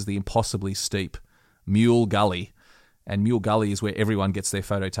Gallipoli. This is the impossibly steep Mule Gully. And Mule Gully is where everyone gets their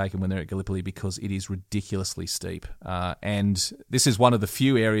photo taken when they're at Gallipoli, because it is ridiculously steep. And this is one of the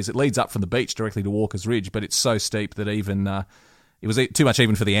few areas, it leads up from the beach directly to Walker's Ridge, but it's so steep that even it was too much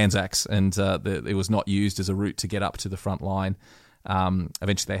even for the Anzacs, and it was not used as a route to get up to the front line.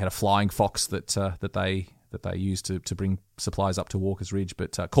 Eventually they had a flying fox that they used to bring supplies up to Walker's Ridge,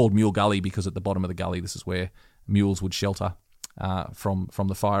 but called Mule Gully because at the bottom of the gully, this is where mules would shelter from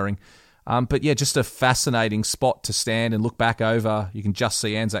the firing. But yeah, just a fascinating spot to stand and look back over. You can just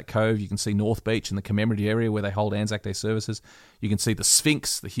see Anzac Cove. You can see North Beach and the commemorative area where they hold Anzac Day services. You can see the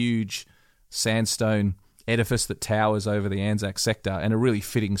Sphinx, the huge sandstone edifice that towers over the Anzac sector, and a really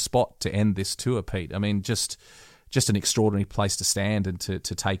fitting spot to end this tour, Pete. I mean, just an extraordinary place to stand and to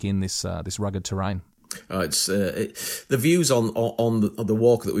take in this rugged terrain. The views on the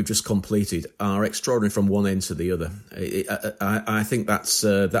walk that we've just completed are extraordinary from one end to the other. I think that's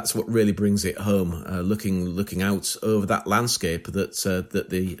what really brings it home. Looking out over that landscape that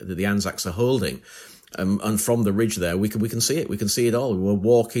the Anzacs are holding. And from the ridge there, we can see it. We can see it all. We're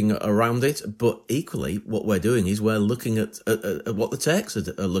walking around it, but equally, what we're doing is we're looking at what the Turks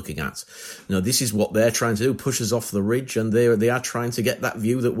are looking at. You know, this is what they're trying to do: push us off the ridge, and they are trying to get that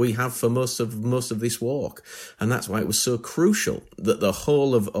view that we have for most of this walk. And that's why it was so crucial that the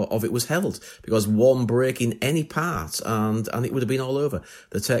whole of it was held, because one break in any part, and it would have been all over.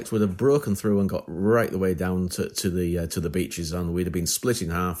 The Turks would have broken through and got right the way down to the beaches, and we'd have been split in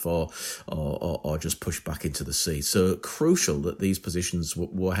half or just pushed back into the sea. So crucial that these positions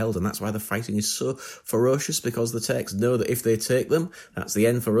were held, and that's why the fighting is so ferocious, because the Turks know that if they take them, that's the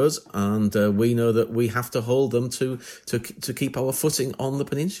end for us, and we know that we have to hold them to keep our footing on the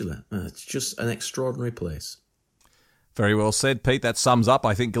peninsula. It's just an extraordinary place. Very well said, Pete. That sums up,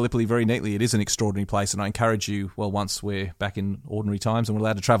 I think, Gallipoli very neatly. It is an extraordinary place, and I encourage you, well, once we're back in ordinary times and we're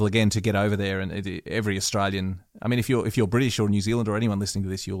allowed to travel again, to get over there. And every Australian, I mean, if you're British or New Zealand or anyone listening to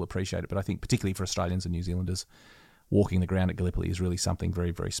this, you'll appreciate it. But I think particularly for Australians and New Zealanders, walking the ground at Gallipoli is really something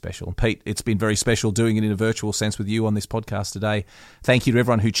very, very special. And Pete, it's been very special doing it in a virtual sense with you on this podcast today. Thank you to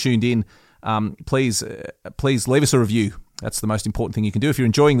everyone who tuned in. Please leave us a review. That's the most important thing you can do. If you're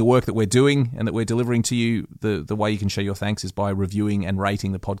enjoying the work that we're doing and that we're delivering to you, the way you can show your thanks is by reviewing and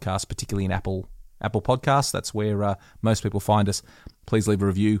rating the podcast, particularly in Apple Podcasts. That's where most people find us. Please leave a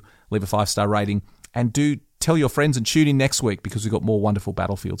review, leave a 5-star rating, and do tell your friends and tune in next week, because we've got more wonderful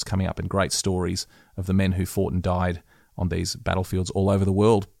battlefields coming up and great stories of the men who fought and died on these battlefields all over the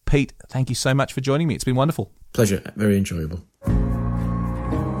world. Pete, thank you so much for joining me. It's been wonderful. Pleasure. Very enjoyable.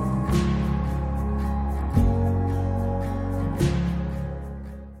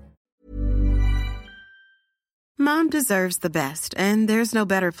 Mom deserves the best, and there's no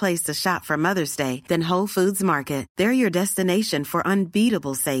better place to shop for Mother's Day than Whole Foods Market. They're your destination for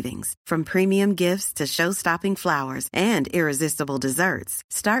unbeatable savings, from premium gifts to show-stopping flowers and irresistible desserts.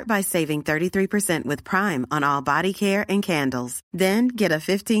 Start by saving 33% with Prime on all body care and candles. Then get a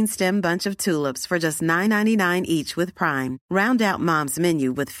 15-stem bunch of tulips for just $9.99 each with Prime. Round out Mom's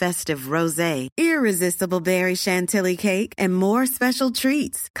menu with festive rosé, irresistible berry chantilly cake, and more special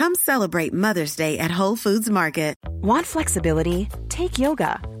treats. Come celebrate Mother's Day at Whole Foods Market. Want flexibility? Take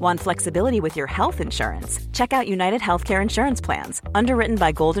yoga. Want flexibility with your health insurance? Check out United Healthcare Insurance Plans. Underwritten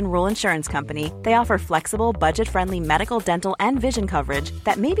by Golden Rule Insurance Company, they offer flexible, budget-friendly medical, dental, and vision coverage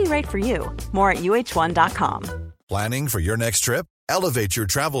that may be right for you. More at uh1.com. Planning for your next trip? Elevate your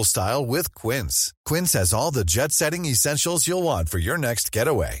travel style with Quince. Quince has all the jet-setting essentials you'll want for your next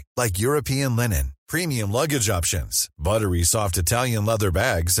getaway, like European linen, premium luggage options, buttery soft Italian leather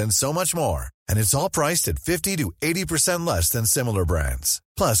bags, and so much more. And it's all priced at 50 to 80% less than similar brands.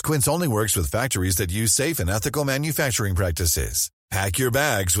 Plus, Quince only works with factories that use safe and ethical manufacturing practices. Pack your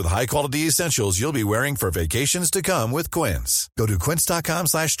bags with high-quality essentials you'll be wearing for vacations to come with Quince. Go to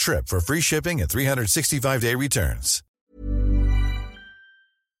quince.com/trip for free shipping and 365-day returns.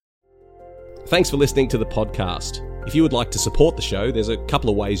 Thanks for listening to the podcast. If you would like to support the show, there's a couple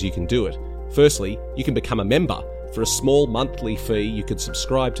of ways you can do it. Firstly, you can become a member. For a small monthly fee, you can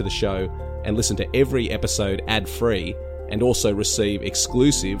subscribe to the show and listen to every episode ad-free, and also receive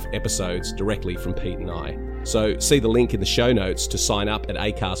exclusive episodes directly from Pete and I. So see the link in the show notes to sign up at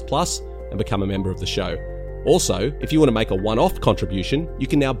Acast Plus and become a member of the show. Also, if you want to make a one-off contribution, you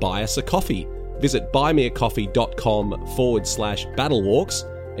can now buy us a coffee. Visit buymeacoffee.com/battlewalks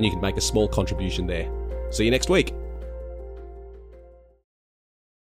and you can make a small contribution there. See you next week.